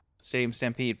 Yeah. Stadium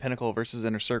Stampede, Pinnacle versus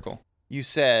Inner Circle. You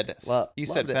said Loved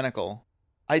it. Pinnacle.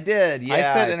 I did. Yeah. I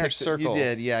said Inner picked it. Circle. You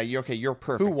did. Yeah. You're okay. You're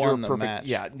perfect. Who won you're the perfect. match?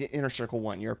 Yeah. The Inner Circle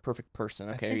won. You're a perfect person.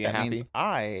 I Okay. think Are you that happy? means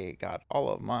I got all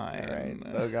of mine. All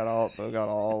right. Bo got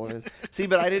all of his. See,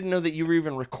 but I didn't know that you were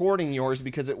even recording yours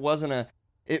because it wasn't a.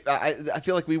 I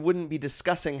feel like we wouldn't be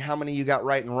discussing how many you got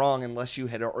right and wrong unless you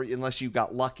had or unless you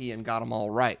got lucky and got them all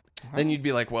right. Then you'd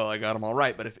be like, well, I got them all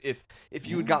right. But if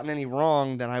you had gotten any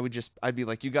wrong, then I'd be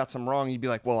like, you got some wrong. You'd be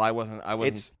like, well, I wasn't.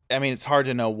 It's hard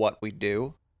to know what we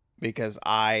do because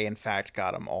I, in fact,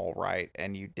 got them all right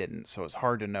and you didn't. So it's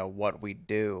hard to know what we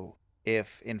do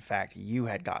if, in fact, you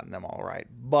had gotten them all right.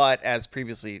 But as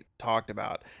previously talked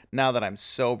about, now that I'm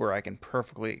sober, I can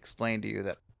perfectly explain to you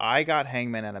that I got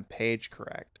Hangman Adam Page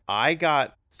correct. I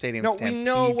got Stadium No, Stampede we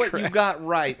know what correct. you got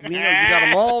right. We know you got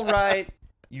them all right.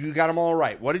 You got them all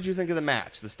right. What did you think of the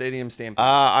match, the Stadium Stampede?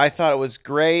 I thought it was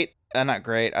great. Not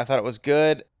great. I thought it was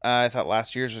good. I thought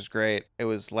last year's was great. It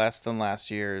was less than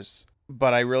last year's,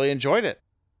 but I really enjoyed it.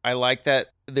 I like that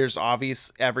there's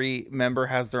every member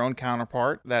has their own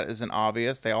counterpart. That isn't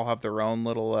obvious. They all have their own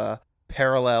little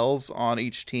parallels on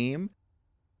each team.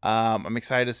 I'm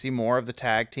excited to see more of the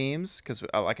tag teams because,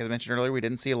 like I mentioned earlier, we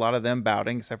didn't see a lot of them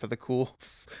bouting except for the cool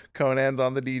Conan's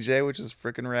on the DJ, which is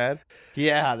freaking rad.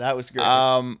 Yeah, that was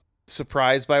great.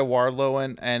 Surprised by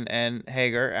Wardlow and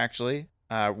Hager, actually.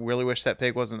 Really wish that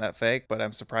pig wasn't that fake, but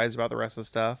I'm surprised about the rest of the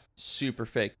stuff. Super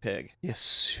fake pig. Yeah,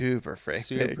 super fake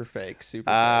Super pig. fake.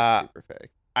 Super fake.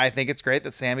 I think it's great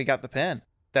that Sammy got the pin.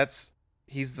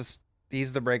 He's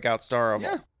the breakout star of.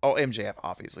 Yeah. Oh, MJF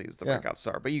obviously is the Yeah. breakout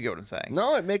star, but you get what I'm saying.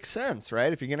 No, it makes sense,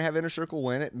 right? If you're gonna have Inner Circle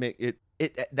win, it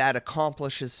that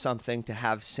accomplishes something to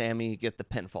have Sammy get the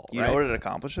pinfall. You right? know what it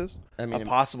accomplishes? I mean, a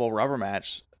possible rubber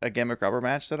match, a gimmick rubber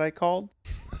match that I called.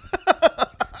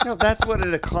 no, that's what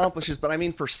it accomplishes. But I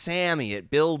mean, for Sammy, it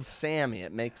builds Sammy.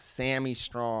 It makes Sammy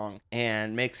strong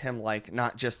and makes him like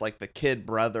not just like the kid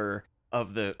brother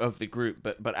of the group,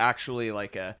 but actually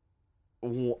like an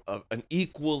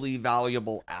equally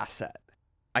valuable asset.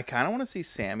 I kind of want to see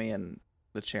Sammy and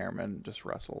the chairman just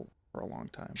wrestle for a long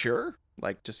time. Sure.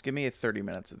 Like, just give me 30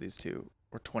 minutes of these two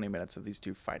or 20 minutes of these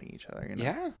two fighting each other. You know?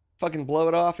 Yeah. Fucking blow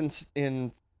it off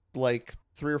in like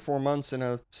 3 or 4 months in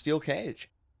a steel cage,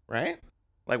 right?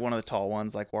 Like one of the tall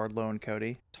ones, like Wardlow and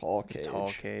Cody. Tall The cage. tall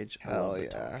cage. I Hell love the yeah.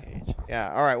 tall cage.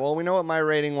 Yeah. All right. Well, we know what my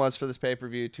rating was for this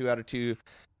pay-per-view. 2 out of 2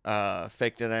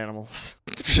 fake dead animals.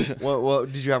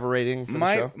 What did you have a rating for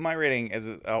the show? My rating, as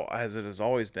it has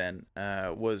always been,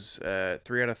 was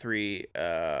 3 out of 3.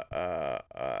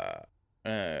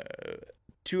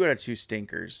 2 out of 2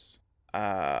 stinkers.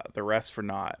 The rest were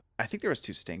not. I think there was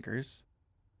 2 stinkers.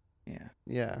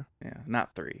 Yeah.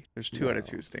 Not 3. There's 2 out of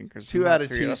 2 stinkers. 2 not out of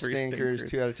 3 2 of 3 stinkers.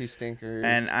 2 out of 2 stinkers.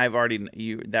 And I've already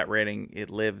that rating, it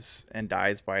lives and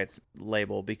dies by its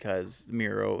label because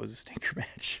Miro was a stinker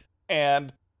match.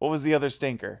 And what was the other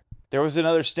stinker? There was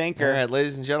another stinker. All right,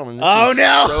 ladies and gentlemen, this Oh, is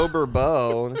no! Sober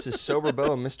Bo. This is Sober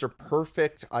Bo, Mr.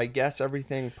 Perfect. I guess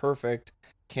everything perfect.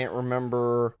 Can't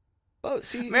remember. Oh,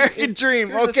 see, American Dream.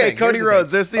 here's the Okay, thing, Cody here's the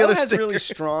Rhodes. thing. There's the Bo other has stinker. really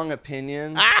strong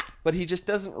opinions, but he just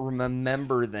doesn't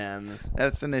remember them.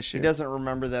 That's an issue. He doesn't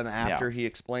remember them after he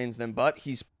explains them, but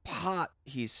he's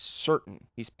certain,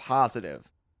 he's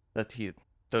positive that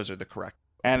those are the correct.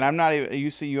 And I'm not even.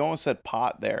 You almost said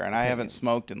pot there, and I haven't Opinions.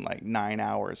 smoked in like 9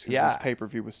 hours because Yeah. this pay per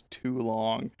view was too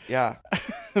long. Yeah.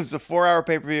 It was a 4-hour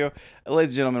pay per view.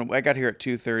 Ladies and gentlemen, I got here at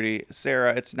 2:30.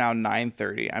 Sarah, it's now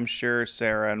 9:30. I'm sure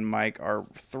Sarah and Mike are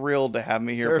thrilled to have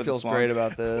me here Sarah for feels this long. great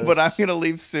about this. But I'm gonna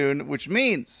leave soon, which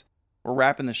means we're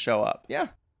wrapping the show up. Yeah.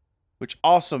 Which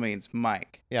also means,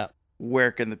 Mike. Yeah.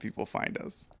 Where can the people find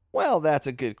us? Well, that's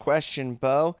a good question,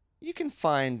 Bo. You can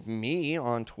find me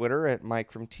on Twitter at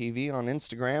Mike from TV, on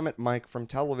Instagram at Mike from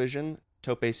Television,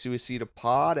 Tope Suicida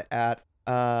Pod at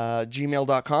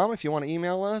gmail.com if you want to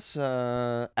email us,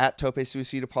 at Tope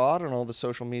Suicida Pod on all the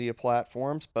social media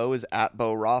platforms. Bo is at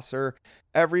Bo Rosser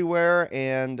everywhere,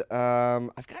 and I'm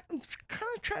kind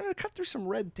of trying to cut through some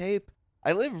red tape.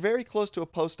 I live very close to a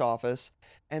post office,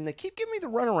 and they keep giving me the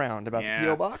runaround about Yeah. the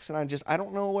P.O. box, and I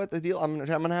don't know what the deal. I'm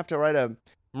gonna have to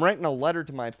I'm writing a letter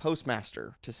to my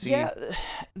postmaster to see. Yeah,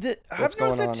 I've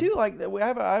going noticed that on. too. Like I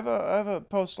have a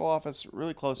postal office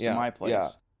really close to Yeah, my place, yeah.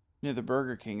 near the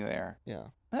Burger King there. Yeah.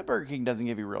 That Burger King doesn't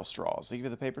give you real straws. They give you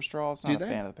the paper straws. Do Not a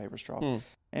they? fan of the paper straw. Hmm.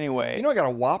 Anyway, You know, I got a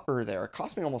Whopper there. It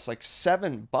cost me almost like $7.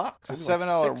 It a was like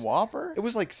 $7 six- Whopper. It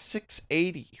was like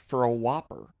 $6.80 for a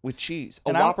Whopper with cheese. A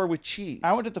And I- Whopper with cheese.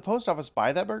 I went to the post office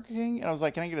by that Burger King, and I was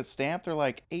like, "Can I get a stamp?" They're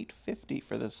like $8.50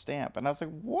 for this stamp, and I was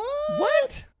like, "What?"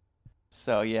 What?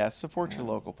 So yeah, support your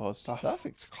local post office. Stuff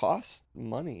it costs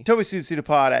money.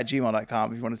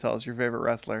 TobySuicidapod@gmail.com if you want to tell us your favorite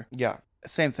wrestler. Yeah.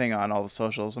 Same thing on all the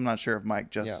socials. I'm not sure if Mike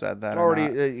just Yeah. said that Already or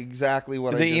not. exactly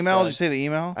what I The just email? said. Did you say the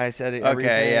email? I said it.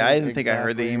 Okay, yeah, I didn't think I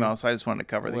heard the exactly. email, so I just wanted to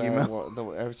cover the email.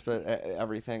 But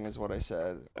everything is what I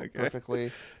said Okay.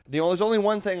 perfectly. There's only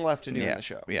one thing left to do in Yeah, the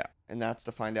show, yeah. and that's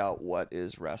to find out what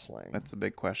is wrestling. That's a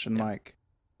big question, Yeah. Mike.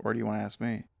 Or do you want to ask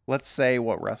me? Let's say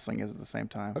what wrestling is at the same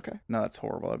time. Okay. No, that's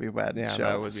horrible. That'd be a bad Yeah, show.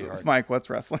 that would be So, hard. Mike, what's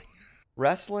wrestling?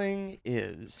 Wrestling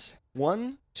is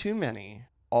one too many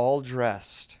all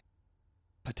dressed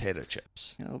potato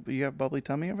chips. You got bubbly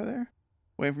tummy over there?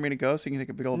 Waiting for me to go so you can take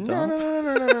a big old No, dump?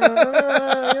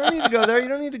 no. You don't need to go there. You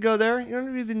don't need to go there. You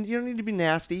don't need to be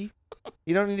nasty.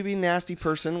 You don't need to be a nasty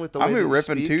person with the way I'm that gonna be you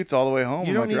ripping speak. toots all the way home.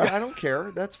 You don't on my need. drive. I don't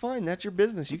care. That's fine. That's your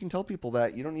business. You can tell people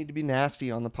that. You don't need to be nasty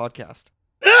on the podcast.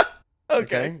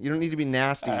 Okay. You don't need to be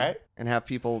nasty All right. and have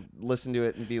people listen to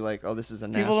it and be like, "Oh, this is a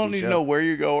nasty People don't need show. to know where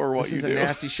you go or what This you is do. a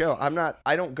nasty show."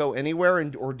 I don't go anywhere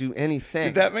or do anything.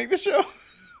 Did that make the show?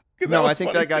 'Cause No, was I think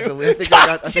funny that got too. deleted.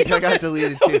 I think that got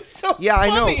deleted That too. was so Yeah, I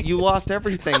know. funny. You lost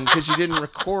everything because you didn't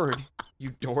record. You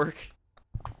dork.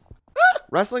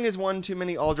 Wrestling is one too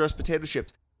many all-dressed potato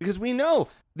chips because we know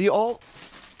the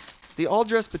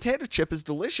all-dressed potato chip is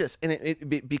delicious, and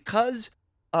because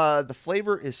the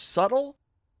flavor is subtle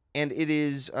and it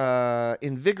is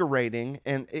invigorating,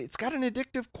 and it's got an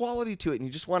addictive quality to it, and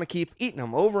you just want to keep eating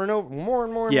them over and over, more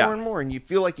and more and Yeah. more and more, and you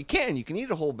feel like you can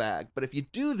eat a whole bag. But if you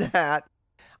do that,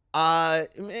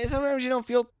 sometimes you don't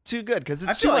feel too good because it's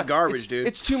I too feel like much. garbage, dude.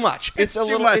 It's too much. It's a too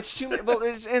little. much. It's too. Well,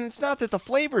 and it's not that the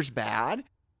flavor's bad.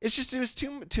 It's just it was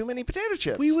too many potato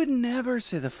chips. We would never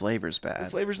say the flavor's The bad.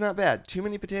 flavor's not bad. Too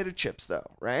many potato chips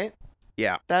though, right?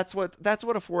 Yeah. That's what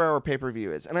a 4-hour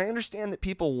pay-per-view is. And I understand that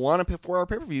people want a 4-hour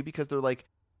pay-per-view because they're like,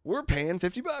 we're paying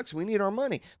 $50. We need our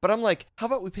money. But I'm like, how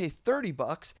about we pay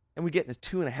 $30 and we get a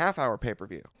 2.5-hour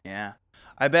pay-per-view? Yeah.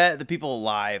 I bet the people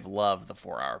live love the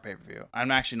 4-hour pay-per-view. I'm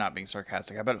actually not being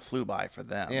sarcastic. I bet it flew by for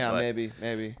them. Yeah, but,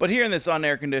 maybe. But here in this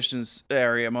on-air conditions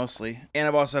area mostly, and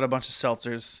I've also had a bunch of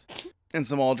seltzers and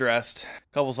some all dressed,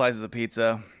 couple slices of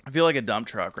pizza. I feel like a dump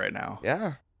truck right now.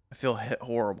 Yeah. I feel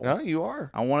horrible. No, you are.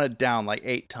 I want it down like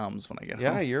 8 Tums when I get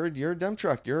Yeah, home. you're a dump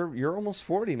truck. You're almost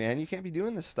 40, man. You can't be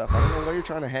doing this stuff. I don't know why you're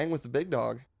trying to hang with the big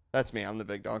dog. That's me. I'm the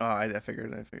big dog. Oh, I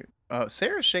figured. Oh,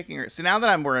 Sarah's shaking her. See, now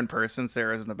that we're in person,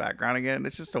 Sarah's in the background again.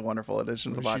 It's just a wonderful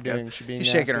addition to the What is she podcast. doing? She being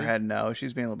She's shaking her nasty? head no.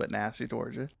 She's being a little bit nasty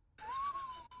towards you.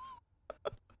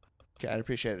 Okay, I'd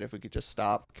appreciate it if we could just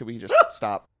stop. Could we just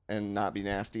stop and not be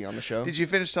nasty on the show? Did you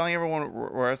finish telling everyone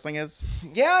what wrestling is?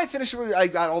 Yeah, I finished. I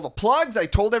got all the plugs. I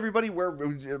told everybody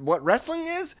what wrestling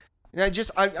is. And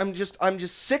I'm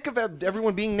just sick of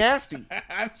everyone being nasty.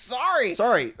 I'm sorry.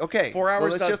 Sorry. Okay. 4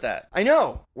 hours let's does that. I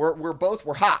know. We're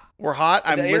hot. We're hot.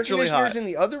 I'm the air literally conditioner's hot. in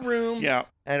the other room. Yeah.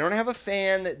 And I don't have a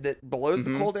fan that blows the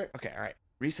Mhm. cold air. Okay. All right.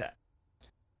 Reset.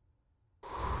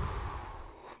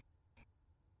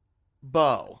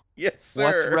 Bo, Yes, sir.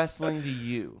 what's wrestling to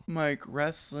you? Mike,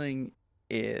 wrestling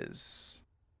is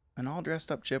an all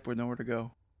dressed up chip with nowhere to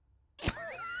go.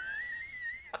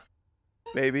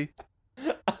 Baby.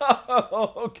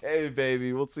 Okay,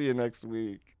 baby. We'll see you next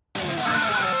week.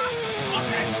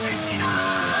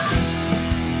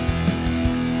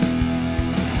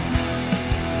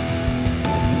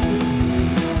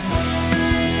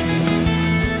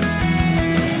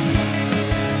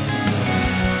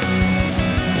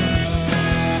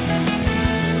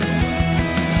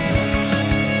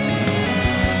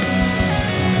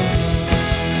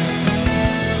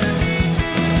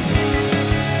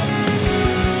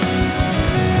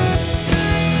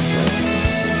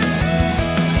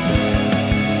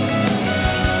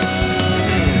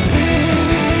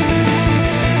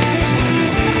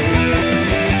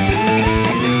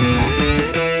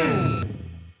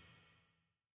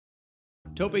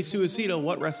 Tope Suicido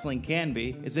What Wrestling Can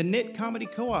Be is a knit comedy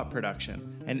co-op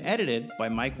production and edited by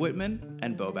Mike Whitman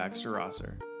and Bo Baxter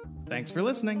Rosser. Thanks for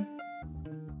listening.